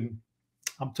really couldn't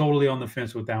I'm totally on the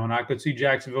fence with that one. I could see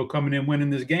Jacksonville coming in winning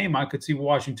this game. I could see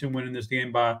Washington winning this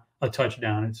game by a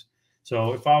touchdown.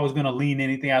 So if I was going to lean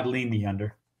anything, I'd lean the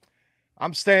under.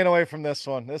 I'm staying away from this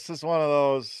one. This is one of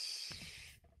those,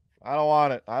 I don't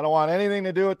want it. I don't want anything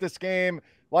to do with this game.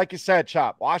 Like you said,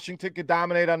 Chop, Washington could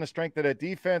dominate on the strength of that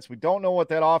defense. We don't know what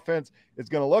that offense is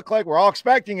going to look like. We're all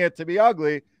expecting it to be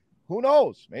ugly. Who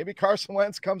knows? Maybe Carson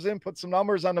Wentz comes in, puts some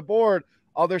numbers on the board.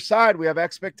 Other side, we have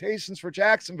expectations for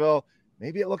Jacksonville.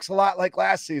 Maybe it looks a lot like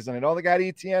last season. I know they got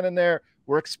ETN in there.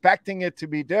 We're expecting it to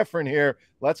be different here.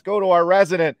 Let's go to our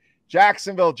resident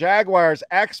Jacksonville Jaguars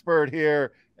expert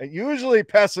here. Usually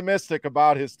pessimistic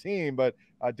about his team, but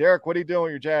Derek, what are you doing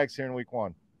with your Jags here in week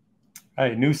 1?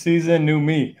 Hey, new season, new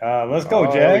me. Let's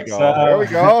go, Jags. There we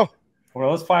go.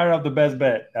 Well, let's fire up the best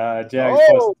bet. Jags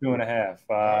plus 2.5.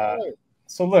 Right.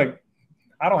 So, look,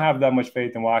 I don't have that much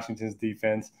faith in Washington's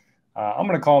defense. I'm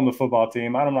going to call them the football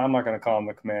team. I'm not going to call them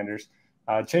the Commanders.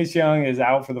 Chase Young is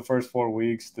out for the first 4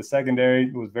 weeks. The secondary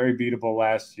was very beatable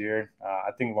last year. I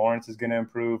think Lawrence is going to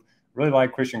improve. Really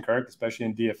like Christian Kirk, especially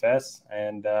in DFS.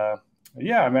 And,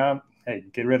 hey,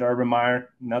 get rid of Urban Meyer.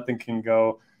 Nothing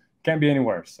can't be any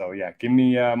worse. So, yeah, give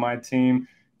me my team.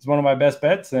 It's one of my best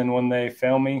bets, and when they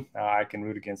fail me, I can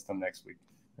root against them next week.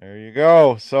 There you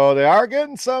go. So they are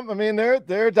getting some. I mean,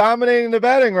 they're dominating the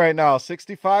betting right now.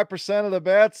 65% of the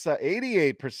bets,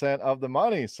 88% of the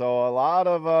money. So a lot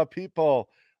of people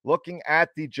looking at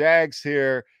the Jags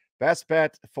here. Best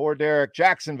bet for Derek,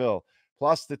 Jacksonville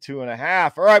plus the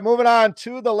 2.5. All right, moving on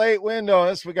to the late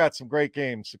window. We got some great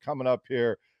games coming up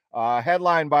here.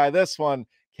 Headlined by this one,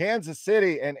 Kansas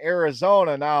City and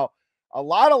Arizona. Now, a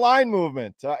lot of line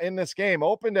movement in this game.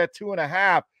 Opened at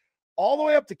 2.5. All the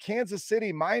way up to Kansas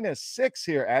City -6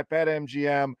 here at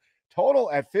BetMGM.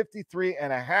 Total at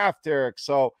 53.5, Derek.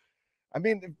 So, I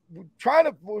mean,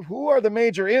 who are the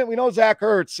major in? We know Zach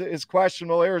Ertz is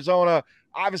questionable. Arizona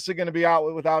obviously going to be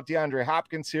out without DeAndre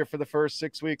Hopkins here for the first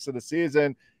 6 weeks of the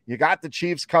season. You got the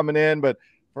Chiefs coming in, but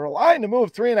for a line to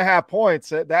move 3.5 points,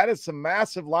 that is some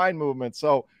massive line movement.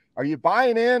 So, are you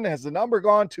buying in? Has the number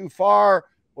gone too far?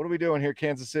 What are we doing here,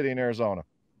 Kansas City and Arizona?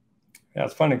 Yeah,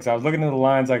 it's funny because I was looking at the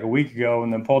lines like a week ago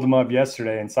and then pulled them up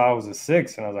yesterday and saw it was a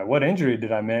 6. And I was like, what injury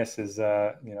did I miss? Is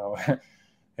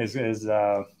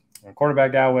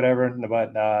quarterback guy, whatever.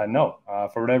 But no,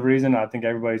 for whatever reason, I think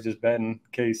everybody's just betting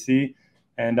KC.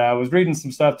 And I was reading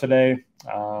some stuff today.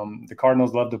 The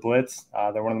Cardinals love to blitz.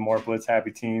 They're one of the more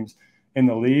blitz-happy teams in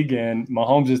the league. And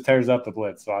Mahomes just tears up the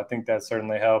blitz. So I think that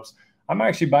certainly helps. I'm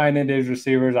actually buying into his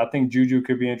receivers. I think Juju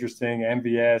could be interesting.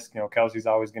 MVS, Kelsey's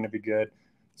always going to be good.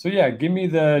 So, yeah, give me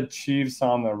the Chiefs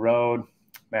on the road.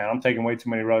 Man, I'm taking way too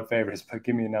many road favorites, but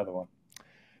give me another one.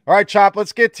 All right, Chop,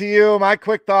 let's get to you. My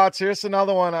quick thoughts. Here's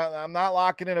another one. I'm not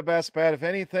locking in a best bet. If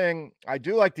anything, I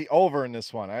do like the over in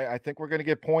this one. I think we're going to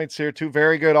get points here. 2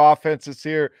 very good offenses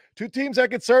here. 2 teams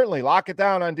that could certainly lock it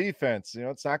down on defense.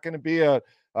 It's not going to be a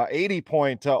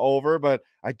 80-point over, but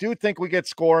I do think we get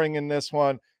scoring in this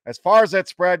one. As far as that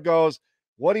spread goes,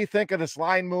 what do you think of this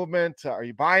line movement? Are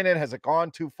you buying it? Has it gone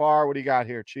too far? What do you got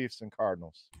here, Chiefs and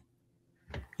Cardinals?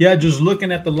 Yeah, just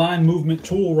looking at the line movement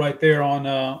tool right there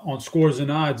on scores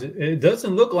and odds, it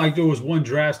doesn't look like there was one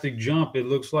drastic jump. It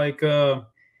looks like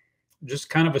just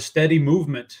kind of a steady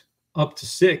movement up to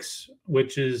 6,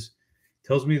 which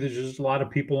tells me there's just a lot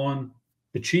of people on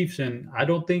the Chiefs, and I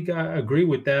don't think I agree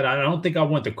with that. I don't think I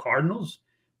want the Cardinals,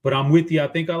 but I'm with you. I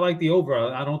think I like the over.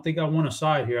 I don't think I want a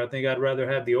side here. I think I'd rather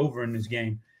have the over in this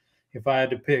game if I had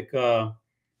to pick.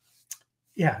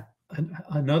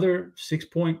 Another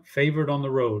 6-point favorite on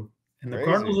the road, and the Crazy.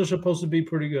 Cardinals are supposed to be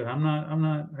pretty good.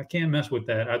 I can't mess with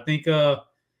that. I think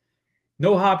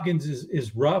no Hopkins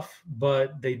is rough,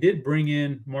 but they did bring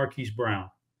in Marquise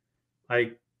Brown.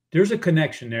 Like, there's a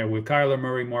connection there with Kyler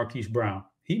Murray, Marquise Brown.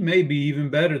 He may be even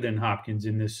better than Hopkins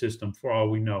in this system for all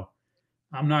we know.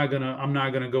 I'm not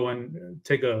gonna go and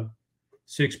take a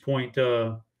 6-point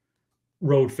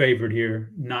road favorite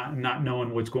here, not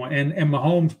knowing what's going. And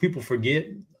Mahomes, people forget,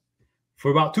 for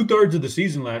about 2/3 of the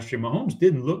season last year, Mahomes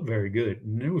didn't look very good,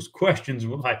 and there was questions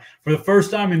like, for the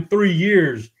first time in 3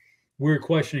 years, we're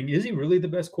questioning, is he really the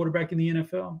best quarterback in the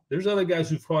NFL? There's other guys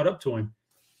who've caught up to him,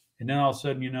 and then all of a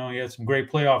sudden, he had some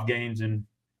great playoff games and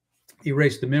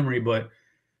erased the memory. But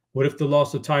what if the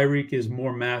loss of Tyreek is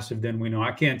more massive than we know?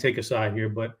 I can't take a side here,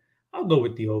 but I'll go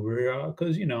with the over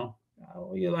because,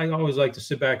 I always like to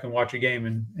sit back and watch a game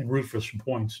and root for some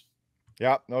points.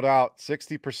 Yep, no doubt.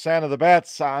 60% of the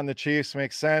bets on the Chiefs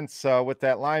makes sense. With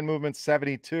that line movement,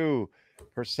 72%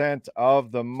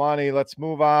 of the money. Let's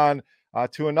move on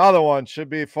to another one. Should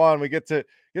be fun. We get to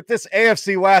get this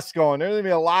AFC West going. There's going to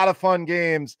be a lot of fun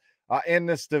games in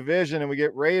this division, and we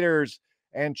get Raiders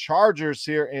and Chargers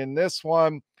here in this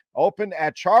one. Opened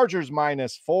at Chargers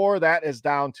 -4. That is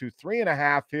down to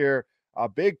 3.5 here. A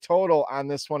big total on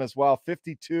this one as well,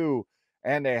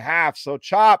 52.5. So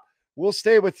Chop, we'll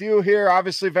stay with you here.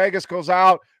 Obviously, Vegas goes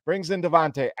out, brings in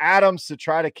Davante Adams to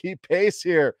try to keep pace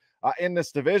here in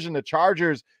this division. The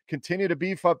Chargers continue to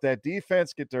beef up that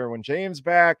defense, get Derwin James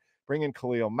back, bring in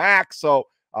Khalil Mack. So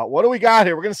what do we got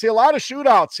here? We're going to see a lot of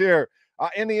shootouts here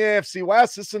in the AFC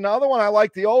West. This is another one I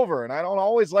like the over, and I don't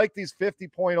always like these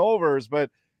 50-point overs,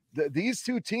 but these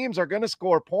two teams are going to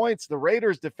score points. The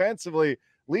Raiders defensively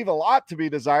leave a lot to be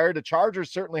desired. The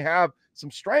Chargers certainly have some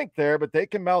strength there, but they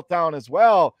can melt down as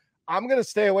well. I'm going to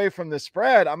stay away from the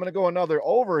spread. I'm going to go another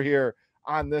over here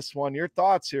on this one. Your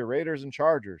thoughts here, Raiders and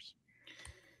Chargers?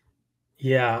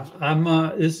 Yeah,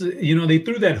 they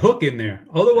threw that hook in there.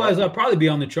 Otherwise, I'd probably be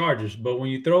on the Chargers. But when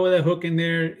you throw that hook in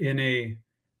there in a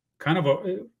kind of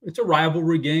it's a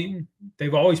rivalry game.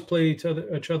 They've always played each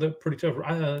other pretty tough.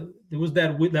 It was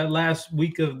that last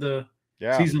week of the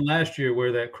season last year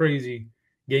where that crazy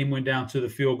game went down to the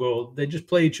field goal. They just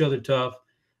play each other tough.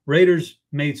 Raiders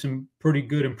made some pretty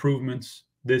good improvements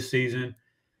this season.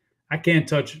 I can't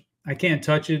touch it. I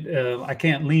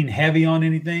can't lean heavy on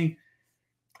anything.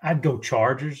 I'd go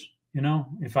Chargers.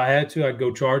 If I had to, I'd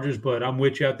go Chargers. But I'm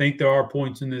with you. I think there are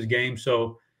points in this game.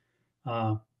 So,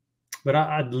 but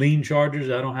I'd lean Chargers.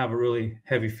 I don't have a really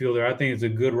heavy feel there. I think it's a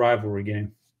good rivalry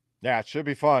game. Yeah, it should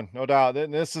be fun, no doubt.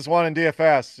 This is one in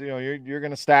DFS. You're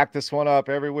going to stack this one up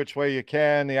every which way you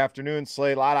can. The afternoon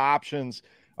slate, a lot of options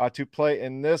to play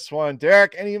in this one.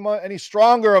 Derek, any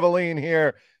stronger of a lean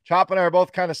here? Chop and I are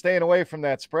both kind of staying away from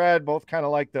that spread. Both kind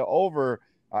of like the over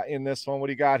in this one. What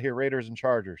do you got here, Raiders and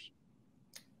Chargers?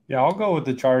 Yeah, I'll go with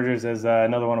the Chargers as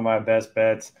another one of my best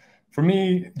bets. For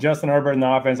me, Justin Herbert and the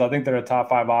offense, I think they're a top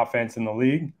 5 offense in the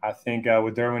league. I think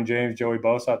with Derwin James, Joey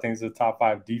Bosa, I think it's a top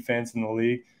 5 defense in the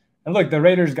league. And look, the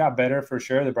Raiders got better for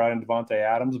sure. They brought in Davante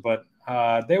Adams, but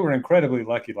they were incredibly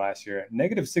lucky last year.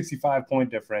 Negative 65-point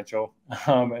differential.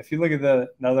 If you look at the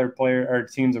other player or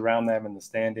teams around them in the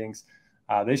standings,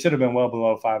 they should have been well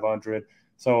below 500.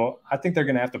 So I think they're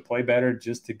going to have to play better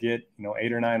just to get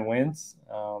 8 or 9 wins.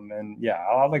 And yeah,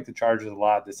 I like the Chargers a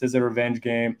lot. This is a revenge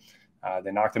game.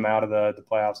 They knocked them out of the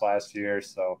playoffs last year,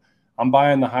 so I'm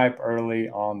buying the hype early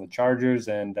on the Chargers,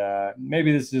 and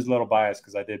maybe this is just a little biased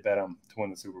because I did bet them to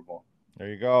win the Super Bowl. There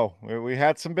you go. We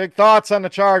had some big thoughts on the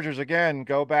Chargers. Again,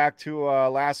 go back to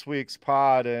last week's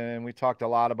pod, and we talked a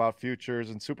lot about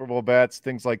futures and Super Bowl bets,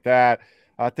 things like that.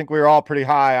 I think we were all pretty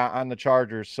high on the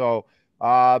Chargers. So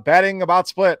betting about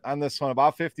split on this one,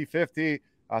 about 50-50.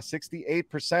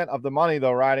 68% of the money,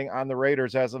 though, riding on the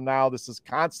Raiders as of now. This is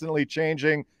constantly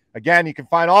changing. Again, you can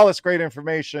find all this great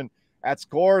information at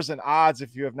Scores and Odds.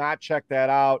 If you have not checked that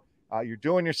out, you're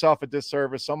doing yourself a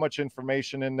disservice. So much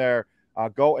information in there.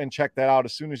 Go and check that out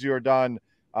as soon as you are done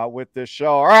with this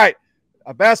show. All right,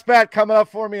 a best bet coming up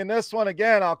for me in this one.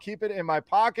 Again, I'll keep it in my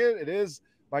pocket. It is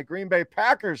my Green Bay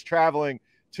Packers traveling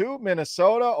to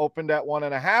Minnesota. Opened at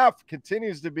 1.5.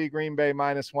 Continues to be Green Bay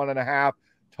 -1.5.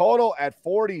 Total at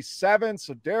 47.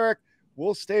 So, Derek,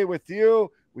 we'll stay with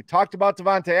you. We talked about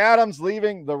Davante Adams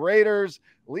leaving the Raiders,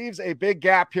 leaves a big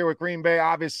gap here with Green Bay.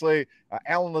 Obviously,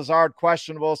 Allen Lazard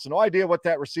questionable, so no idea what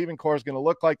that receiving core is going to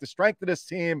look like. The strength of this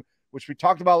team, which we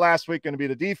talked about last week, going to be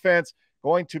the defense,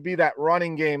 going to be that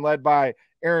running game led by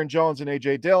Aaron Jones and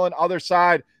A.J. Dillon. Other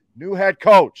side, new head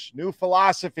coach, new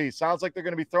philosophy. Sounds like they're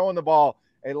going to be throwing the ball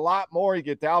a lot more. You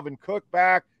get Dalvin Cook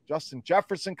back, Justin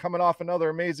Jefferson coming off another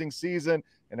amazing season,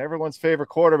 and everyone's favorite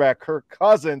quarterback, Kirk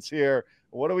Cousins here.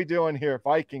 What are we doing here?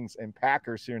 Vikings and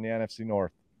Packers here in the NFC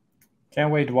North.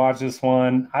 Can't wait to watch this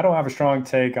one. I don't have a strong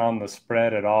take on the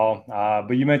spread at all.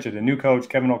 But you mentioned a new coach,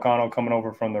 Kevin O'Connell, coming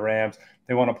over from the Rams.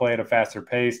 They want to play at a faster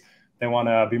pace. They want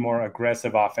to be more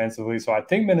aggressive offensively. So I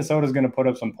think Minnesota's going to put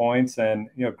up some points. And,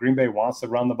 Green Bay wants to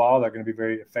run the ball. They're going to be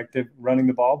very effective running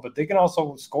the ball. But they can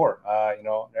also score.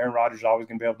 Aaron Rodgers is always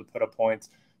going to be able to put up points.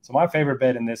 So my favorite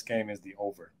bet in this game is the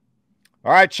over.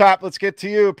 All right, Chop, let's get to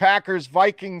you. Packers,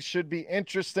 Vikings should be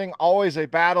interesting. Always a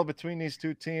battle between these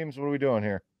two teams. What are we doing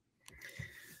here?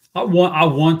 I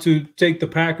want to take the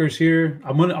Packers here.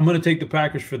 I'm gonna take the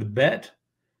Packers for the bet.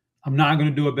 I'm not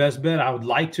going to do a best bet. I would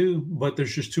like to, but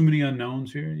there's just too many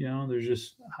unknowns here. There's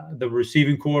just the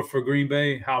receiving core for Green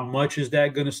Bay. How much is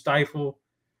that going to stifle,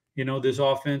 this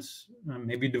offense?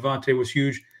 Maybe Devontae was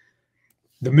huge.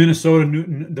 The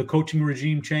the coaching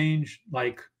regime change,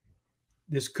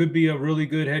 this could be a really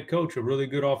good head coach, a really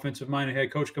good offensive-minded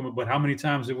head coach coming. But how many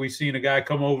times have we seen a guy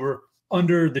come over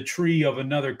under the tree of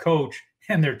another coach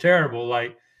and they're terrible?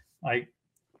 Like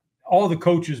all the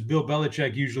coaches Bill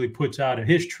Belichick usually puts out of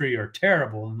his tree are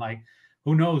terrible. And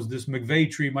who knows? This McVay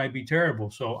tree might be terrible.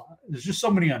 So there's just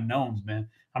so many unknowns, man.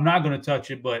 I'm not going to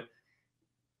touch it, but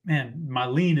man, my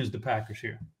lean is the Packers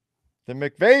here. The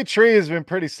McVay tree has been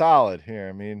pretty solid here.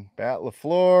 I mean, Matt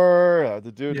LaFleur,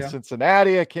 the dude in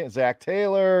Cincinnati, Zach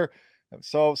Taylor.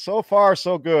 So far,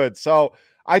 so good. So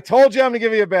I told you I'm going to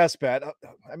give you a best bet.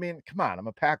 I mean, come on. I'm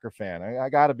a Packer fan. I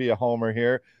got to be a homer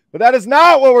here. But that is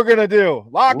not what we're going to do.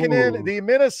 Locking in the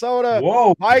Minnesota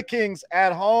Vikings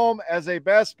at home as a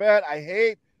best bet. I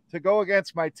hate to go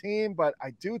against my team, but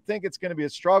I do think it's going to be a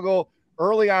struggle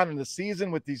early on in the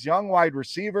season with these young wide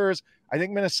receivers. I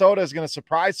think Minnesota is going to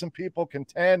surprise some people,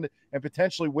 contend, and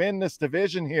potentially win this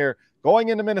division here. Going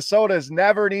into Minnesota is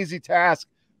never an easy task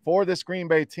for this Green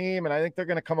Bay team, and I think they're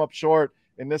going to come up short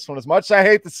in this one. As much as I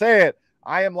hate to say it,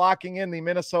 I am locking in the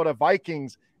Minnesota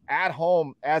Vikings at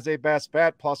home as a best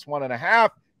bet, plus 1.5.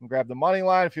 And grab the money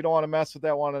line if you don't want to mess with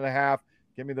that 1.5.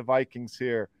 Give me the Vikings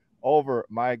here over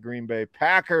my Green Bay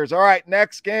Packers. All right,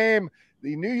 next game,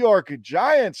 the New York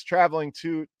Giants traveling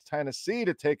to Tennessee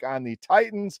to take on the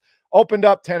Titans. Opened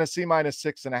up Tennessee minus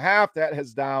 6.5. That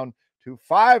has down to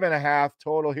 5.5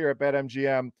 total here at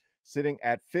BetMGM, sitting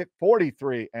at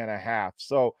 43.5.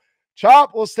 So,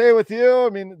 Chop, we'll stay with you. I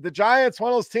mean, the Giants,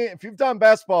 one of those teams, if you've done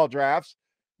best ball drafts,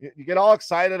 you get all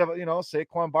excited about,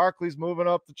 Saquon Barkley's moving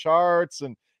up the charts,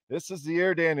 and this is the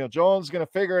year Daniel Jones is going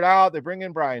to figure it out. They bring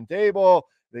in Brian Dable.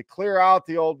 They clear out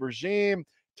the old regime.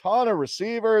 Ton of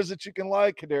receivers that you can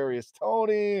like, Kadarius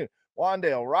Toney,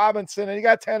 Wan'Dale Robinson, and you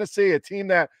got Tennessee, a team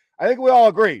that I think we all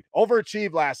agreed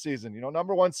overachieved last season.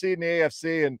 Number one seed in the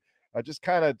AFC, and just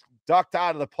kind of ducked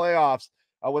out of the playoffs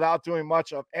without doing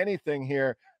much of anything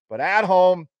here. But at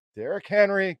home, Derrick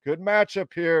Henry, good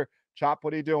matchup here. Chop,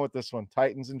 what are you doing with this one?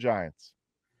 Titans and Giants.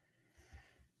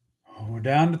 We're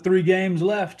down to 3 games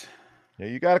left. Yeah,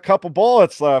 you got a couple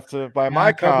bullets left by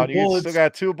my count. You still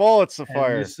got 2 bullets to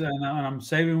fire. And I'm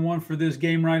saving one for this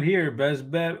game right here. Best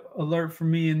bet alert for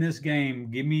me in this game.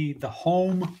 Give me the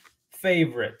home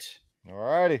favorite. All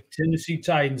righty. Tennessee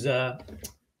Titans.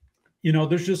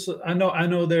 There's just I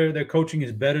know their coaching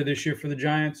is better this year for the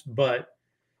Giants, but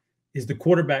is the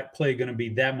quarterback play going to be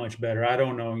that much better? I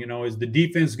don't know. Is the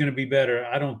defense going to be better?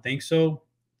 I don't think so.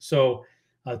 So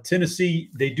Tennessee,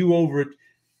 they do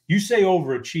you say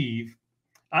overachieve.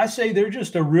 I say they're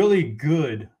just a really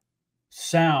good,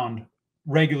 sound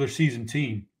regular season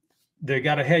team. They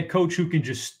got a head coach who can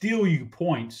just steal you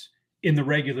points in the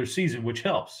regular season, which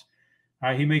helps. All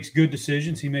right, he makes good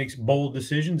decisions. He makes bold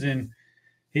decisions, and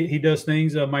he does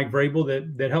things, Mike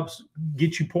Vrabel, that helps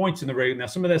get you points in the regular. Now,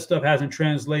 some of that stuff hasn't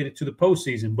translated to the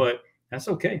postseason, but that's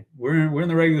okay. We're in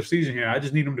the regular season here. I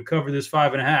just need them to cover this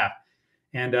 5.5.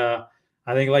 And I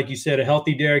think, like you said, a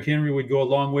healthy Derrick Henry would go a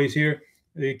long ways here.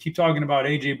 They keep talking about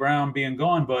A.J. Brown being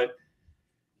gone, but,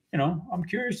 I'm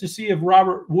curious to see if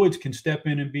Robert Woods can step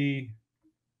in and be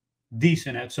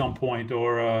decent at some point,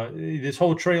 or this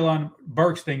whole Treylon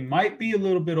Burks thing might be a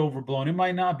little bit overblown. It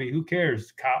might not be. Who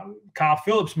cares? Kyle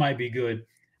Phillips might be good.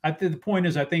 The point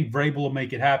is, I think Vrabel will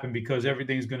make it happen because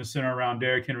everything's going to center around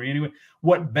Derrick Henry anyway.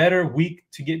 What better week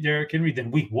to get Derrick Henry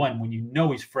than week 1 when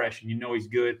he's fresh and he's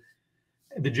good?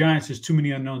 The Giants, there's too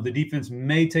many unknowns. The defense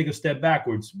may take a step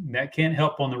backwards. That can't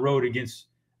help on the road against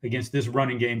this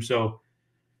running game. So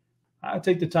I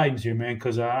take the Titans here, man,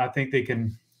 because I think they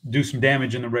can do some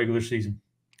damage in the regular season.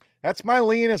 That's my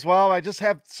lean as well. I just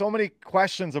have so many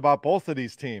questions about both of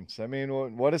these teams. I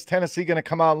mean, what is Tennessee going to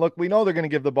come out and look? We know they're going to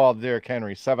give the ball to Derrick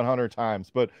Henry 700 times,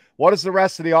 but what does the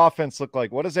rest of the offense look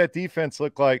like? What does that defense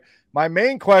look like? My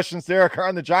main questions, Derek, are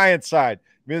on the Giants side.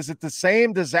 I mean, is it the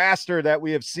same disaster that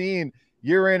we have seen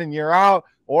year in and year out,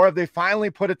 or have they finally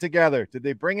put it together? Did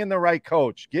they bring in the right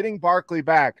coach? Getting Barkley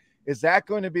back, is that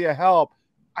going to be a help?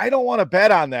 I don't want to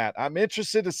bet on that. I'm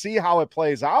interested to see how it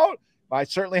plays out. I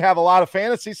certainly have a lot of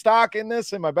fantasy stock in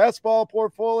this in my best ball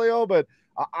portfolio, but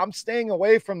I'm staying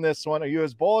away from this one. Are you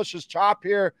as bullish as Chop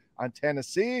here on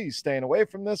Tennessee? Are you staying away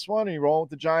from this one? Or are you rolling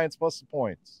with the Giants plus the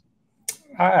points?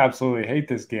 I absolutely hate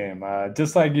this game.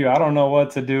 Just like you, I don't know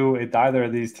what to do with either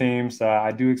of these teams.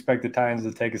 I do expect the Titans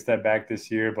to take a step back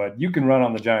this year, but you can run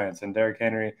on the Giants, and Derrick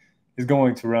Henry is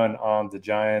going to run on the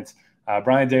Giants.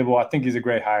 Brian Dable, I think he's a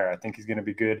great hire. I think he's going to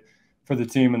be good for the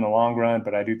team in the long run,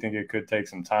 but I do think it could take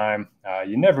some time.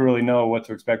 You never really know what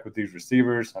to expect with these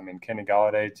receivers. I mean, Kenny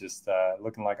Golladay just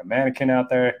looking like a mannequin out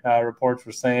there, reports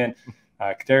were saying.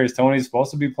 Kadarius Toney's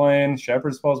supposed to be playing.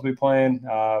 Shepard's supposed to be playing.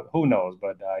 Who knows?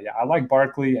 But, yeah, I like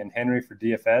Barkley and Henry for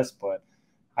DFS, but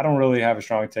I don't really have a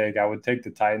strong take. I would take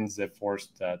the Titans if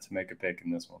forced to make a pick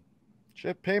in this one.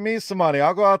 Chip, pay me some money.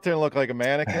 I'll go out there and look like a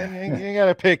mannequin. You ain't got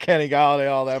to pay Kenny Golladay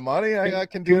all that money. I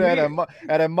can do that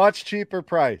at a much cheaper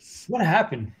price. What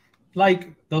happened?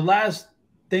 Like the last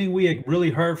thing we had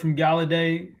really heard from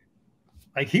Galladay,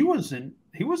 like he was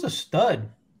a stud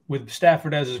with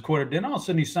Stafford as his quarterback. Then all of a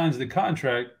sudden he signs the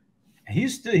contract. He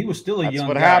was still a That's young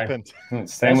what guy. happened.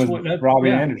 Same with Robbie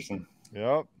Anderson.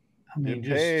 Yep. I mean,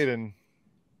 Get paid, and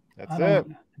that's it.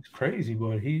 It's crazy,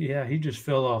 but he just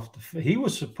fell off. He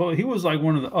was like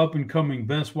one of the up and coming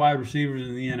best wide receivers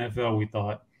in the NFL, we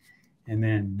thought, and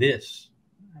then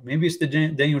maybe it's the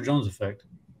Daniel Jones effect.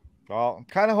 Well, I'm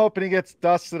kind of hoping he gets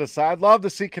dusted aside. I'd love to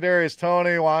see Kadarius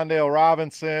Toney, Wan'Dale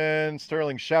Robinson,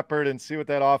 Sterling Shepard, and see what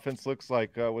that offense looks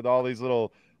like with all these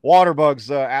little water bugs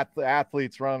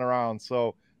athletes running around.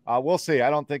 So we'll see. I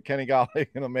don't think Kenny Galladay is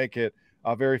going to make it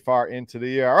very far into the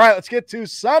year. All right, let's get to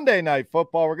Sunday Night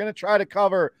Football. We're going to try to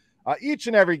cover each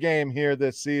and every game here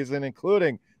this season,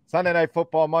 including Sunday Night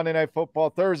Football, Monday Night Football,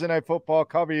 Thursday Night Football,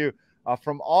 cover you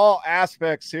from all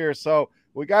aspects here. So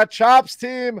we got Chop's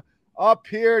team up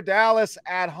here, Dallas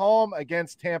at home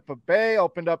against Tampa Bay.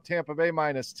 Opened up Tampa Bay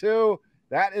 -2.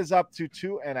 That is up to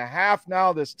 2.5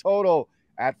 now. This total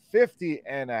at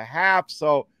 50.5.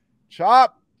 So,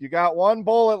 Chop, you got one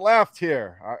bullet left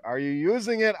here. Are you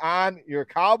using it on your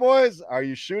Cowboys? Are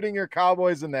you shooting your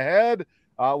Cowboys in the head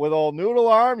with old Noodle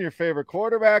Arm, your favorite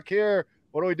quarterback here?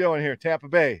 What are we doing here? Tampa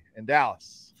Bay and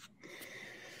Dallas.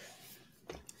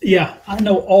 Yeah, I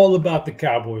know all about the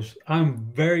Cowboys. I'm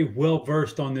very well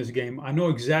versed on this game. I know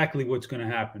exactly what's going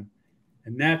to happen.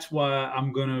 And that's why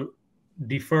I'm going to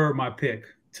defer my pick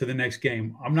to the next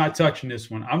game. I'm not touching this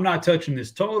one. I'm not touching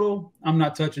this total. I'm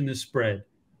not touching this spread.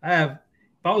 If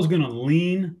I was going to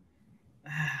lean,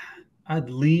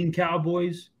 I'd lean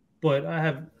Cowboys, but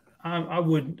I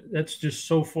would, that's just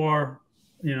so far,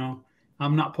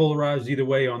 I'm not polarized either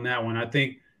way on that one.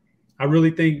 I really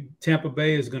think Tampa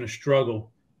Bay is going to struggle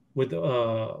with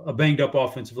a banged-up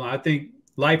offensive line. I think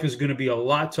life is going to be a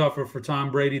lot tougher for Tom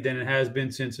Brady than it has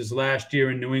been since his last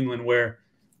year in New England, where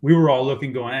we were all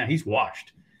looking going, he's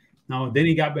washed. Now, then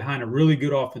he got behind a really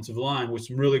good offensive line with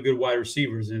some really good wide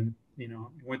receivers and,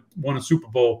 won a Super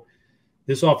Bowl.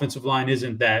 This offensive line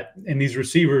isn't that, and these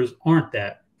receivers aren't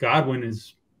that. Godwin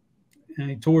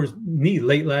he tore his knee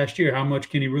late last year. How much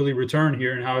can he really return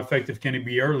here, and how effective can he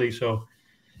be early? So,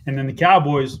 and then the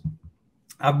Cowboys –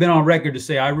 I've been on record to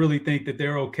say I really think that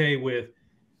they're okay with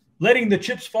letting the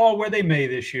chips fall where they may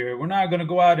this year. We're not going to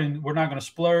go out and we're not going to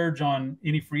splurge on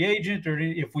any free agent, or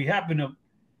if we happen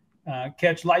to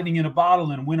catch lightning in a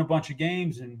bottle and win a bunch of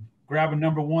games and grab a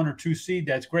number 1 or 2 seed,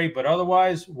 that's great. But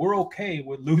otherwise, we're okay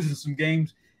with losing some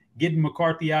games, getting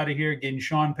McCarthy out of here, getting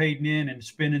Sean Payton in, and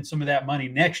spending some of that money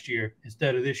next year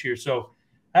instead of this year. So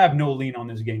I have no lean on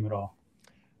this game at all.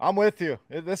 I'm with you.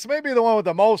 This may be the one with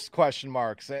the most question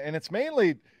marks, and it's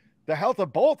mainly the health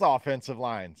of both offensive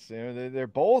lines. They're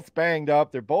both banged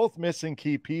up. They're both missing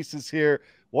key pieces here.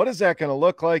 What is that going to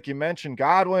look like? You mentioned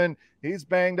Godwin. He's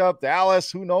banged up.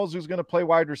 Dallas, who knows who's going to play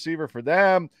wide receiver for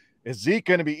them? Is Zeke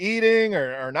going to be eating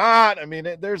or not? I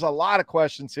mean, there's a lot of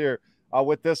questions here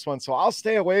with this one. So I'll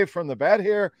stay away from the bet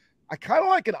here. I kind of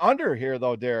like an under here,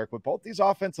 though, Derek, with both these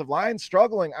offensive lines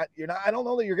struggling. I don't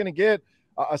know that you're going to get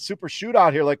a super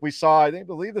shootout here like we saw. I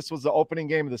believe this was the opening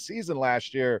game of the season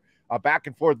last year, back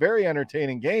and forth, very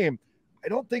entertaining game. I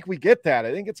don't think we get that.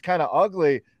 I think it's kind of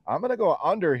ugly. I'm going to go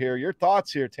under here. Your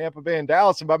thoughts here, Tampa Bay and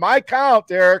Dallas. And by my count,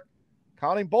 Derek,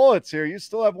 counting bullets here, you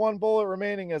still have one bullet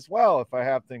remaining as well, if I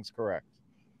have things correct.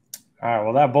 All right,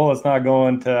 well, that bullet's not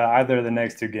going to either of the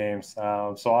next 2 games,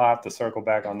 so I'll have to circle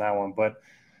back on that one. But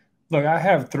look, I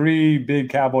have 3 big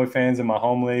Cowboy fans in my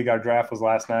home league. Our draft was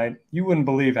last night. You wouldn't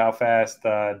believe how fast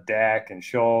Dak and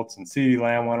Schultz and CeeDee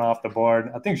Lamb went off the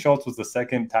board. I think Schultz was the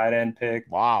 2nd tight end pick.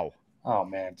 Wow. Oh,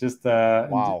 man, just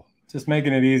wow. Just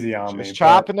making it easy on me. Just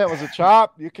chopping it. Was it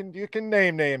Chop? You can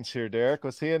name names here, Derek.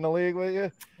 Was he in the league with you?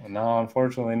 No,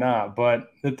 unfortunately not. But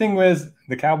the thing is,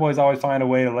 the Cowboys always find a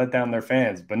way to let down their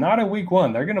fans, but not in week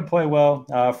 1. They're going to play well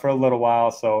for a little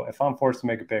while. So if I'm forced to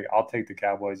make a pick, I'll take the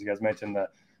Cowboys. You guys mentioned the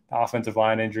offensive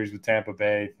line injuries with Tampa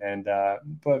Bay. And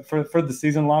but for the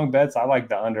season-long bets, I like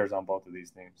the unders on both of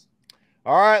these teams.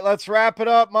 All right, let's wrap it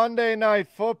up. Monday Night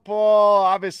Football.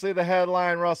 Obviously, the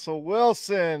headline, Russell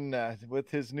Wilson with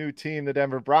his new team, the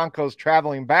Denver Broncos,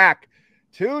 traveling back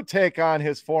to take on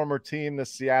his former team, the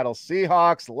Seattle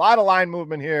Seahawks. A lot of line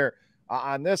movement here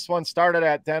on this one. Started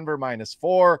at Denver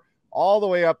 -4, all the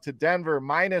way up to Denver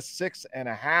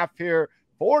 -6.5 here,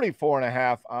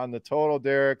 44.5 on the total,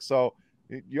 Derek. So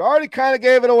you already kind of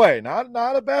gave it away.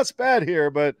 Not a best bet here,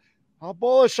 but how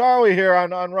bullish are we here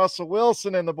on Russell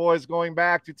Wilson and the boys going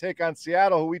back to take on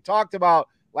Seattle, who we talked about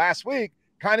last week,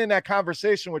 kind of in that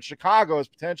conversation with Chicago as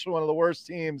potentially one of the worst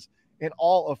teams in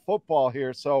all of football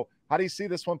here. So how do you see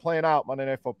this one playing out, Monday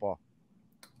Night Football?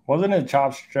 Wasn't it a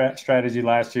chop strategy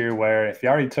last year where if you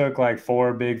already took like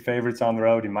 4 big favorites on the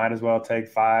road, you might as well take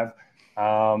 5?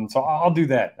 So I'll do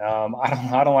that.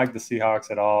 I don't like the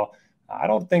Seahawks at all. I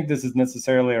don't think this is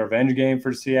necessarily a revenge game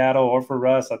for Seattle or for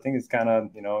Russ. I think it's kind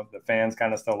of, the fans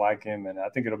kind of still like him, and I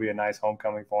think it'll be a nice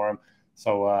homecoming for him.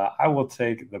 So I will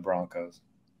take the Broncos.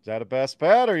 Is that a best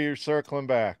bet, or you're circling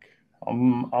back?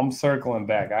 I'm circling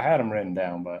back. I had them written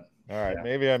down, but all right, yeah.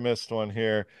 Maybe I missed one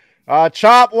here.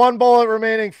 Chop, 1 bullet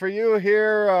remaining for you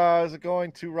here. Is it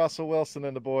going to Russell Wilson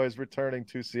and the boys returning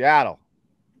to Seattle?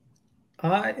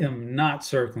 I am not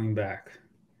circling back.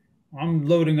 I'm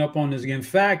loading up on this game. In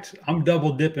fact, I'm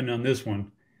double dipping on this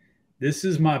one. This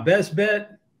is my best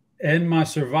bet and my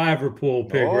survivor pool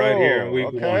pick right here in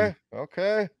week 1.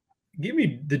 Okay. Give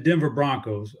me the Denver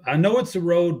Broncos. I know it's the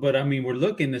road, but I mean, we're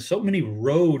looking at so many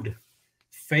road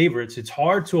favorites. It's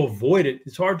hard to avoid it.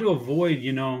 It's hard to avoid,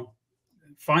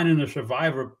 finding a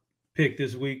survivor pick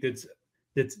this week that's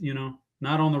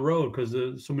not on the road because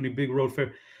there's so many big road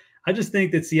favorites. I just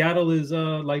think that Seattle is,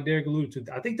 like Derek alluded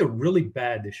to, I think they're really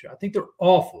bad this year. I think they're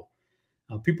awful.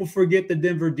 People forget the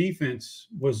Denver defense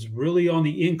was really on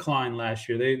the incline last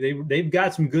year. They've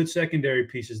got some good secondary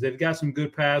pieces. They've got some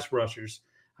good pass rushers.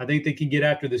 I think they can get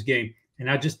after this game.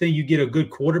 And I just think you get a good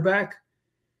quarterback,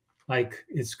 like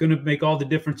it's going to make all the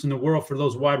difference in the world for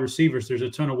those wide receivers. There's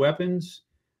a ton of weapons.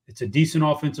 It's a decent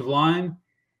offensive line.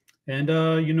 And,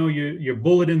 your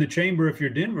bullet in the chamber, if you're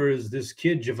Denver, is this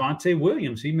kid, Javonte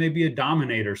Williams. He may be a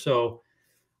dominator. So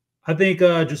I think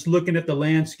just looking at the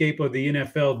landscape of the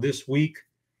NFL this week,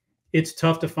 it's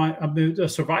tough to find. I mean, a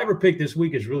survivor pick this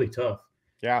week is really tough.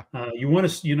 Yeah. You want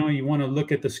to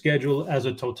look at the schedule as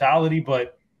a totality,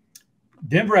 but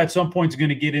Denver at some point is going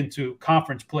to get into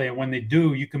conference play. And when they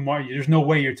do, you can mark. There's no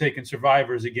way you're taking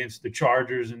survivors against the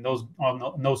Chargers and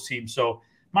those teams. So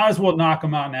might as well knock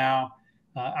them out now.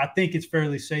 I think it's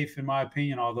fairly safe in my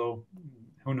opinion, although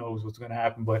who knows what's going to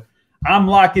happen. But I'm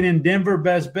locking in Denver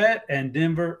best bet and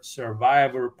Denver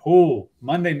survivor pool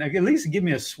Monday night. At least give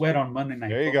me a sweat on Monday night.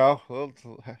 There you go. Well,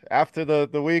 after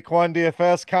the week 1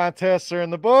 DFS contests are in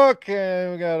the book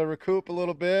and we got to recoup a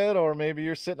little bit, or maybe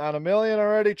you're sitting on $1 million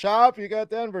already, Chop, you got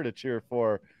Denver to cheer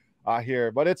for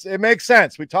here. But it makes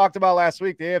sense. We talked about last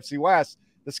week, the AFC West,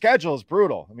 the schedule is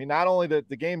brutal. I mean, not only the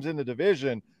games in the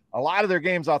division, a lot of their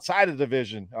games outside of the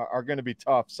division are going to be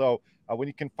tough. So when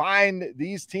you can find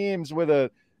these teams with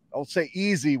I'll say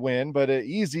easy win, but an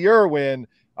easier win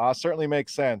certainly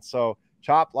makes sense. So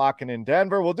Chop locking in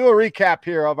Denver. We'll do a recap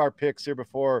here of our picks here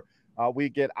before we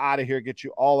get out of here, get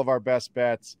you all of our best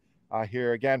bets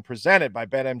here. Again, presented by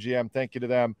BetMGM. Thank you to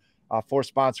them for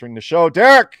sponsoring the show.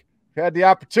 Derek, you had the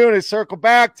opportunity to circle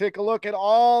back, take a look at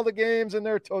all the games in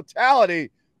their totality.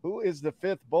 Who is the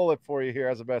 5th bullet for you here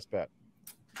as a best bet?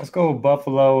 Let's go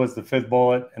Buffalo as the 5th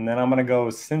bullet, and then I'm going to go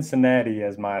Cincinnati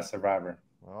as my survivor.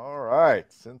 All right,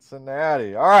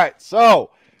 Cincinnati. All right,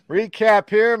 so recap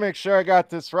here. Make sure I got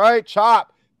this right.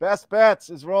 Chop, best bets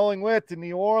is rolling with the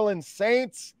New Orleans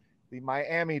Saints, the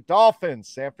Miami Dolphins,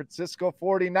 San Francisco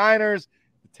 49ers,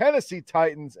 the Tennessee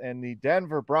Titans, and the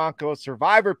Denver Broncos.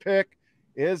 Survivor pick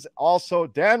is also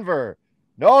Denver.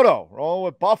 Noto, rolling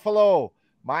with Buffalo,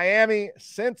 Miami,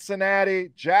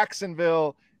 Cincinnati,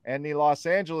 Jacksonville, and the Los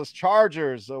Angeles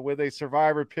Chargers with a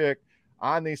survivor pick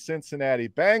on the Cincinnati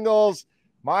Bengals.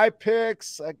 My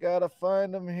picks, I got to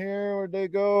find them here. Where'd they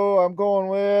go? I'm going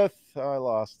with, I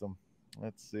lost them.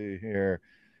 Let's see here.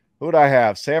 Who'd I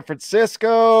have? San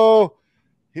Francisco,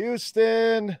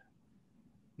 Houston,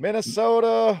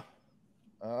 Minnesota.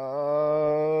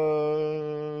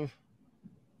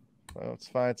 Let's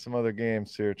find some other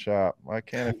games here, Chop. Why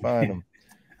can't I find them?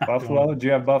 Buffalo? Do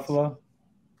you have Buffalo?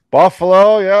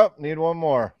 Buffalo, yep. Need one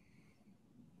more.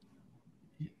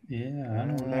 Yeah, I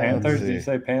don't know. Panthers? Did you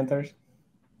say Panthers?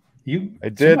 I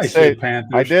did say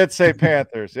Panthers. I did say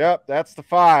Panthers. Yep, that's the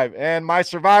 5. And my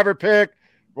survivor pick,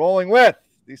 rolling with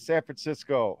the San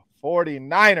Francisco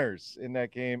 49ers in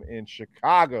that game in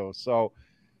Chicago. So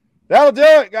that'll do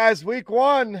it, guys. Week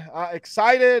 1.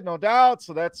 Excited, no doubt.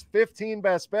 So that's 15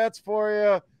 best bets for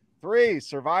you. 3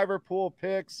 survivor pool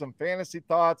picks, some fantasy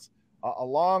thoughts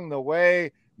along the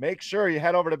way. Make sure you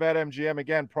head over to BetMGM.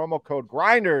 Again, promo code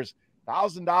GRINDERS,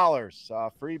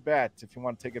 $1,000 free bet if you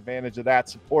want to take advantage of that.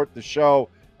 Support the show.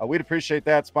 We'd appreciate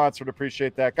that. Sponsor would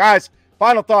appreciate that. Guys,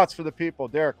 final thoughts for the people.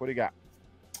 Derek, what do you got?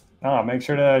 Make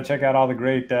sure to check out all the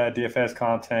great DFS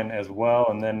content as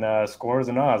well. And then scores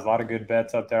and odds. A lot of good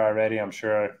bets up there already. I'm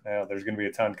sure there's going to be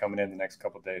a ton coming in the next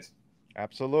couple of days.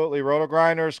 Absolutely.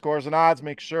 RotoGrinders, scores and odds.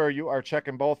 Make sure you are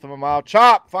checking both of them out.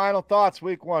 Chop, final thoughts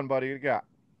week 1, buddy. What do you got?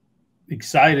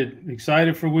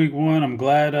 Excited for week one. I'm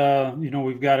glad,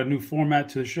 we've got a new format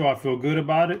to the show. I feel good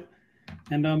about it.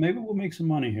 And maybe we'll make some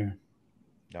money here.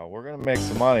 No, we're going to make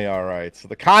some money. All right. So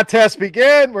the contest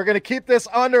begin. We're going to keep this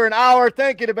under an hour.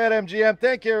 Thank you to BetMGM.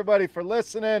 Thank you, everybody, for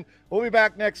listening. We'll be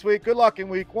back next week. Good luck in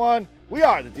week one. We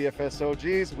are the DFS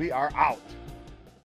OGs. We are out.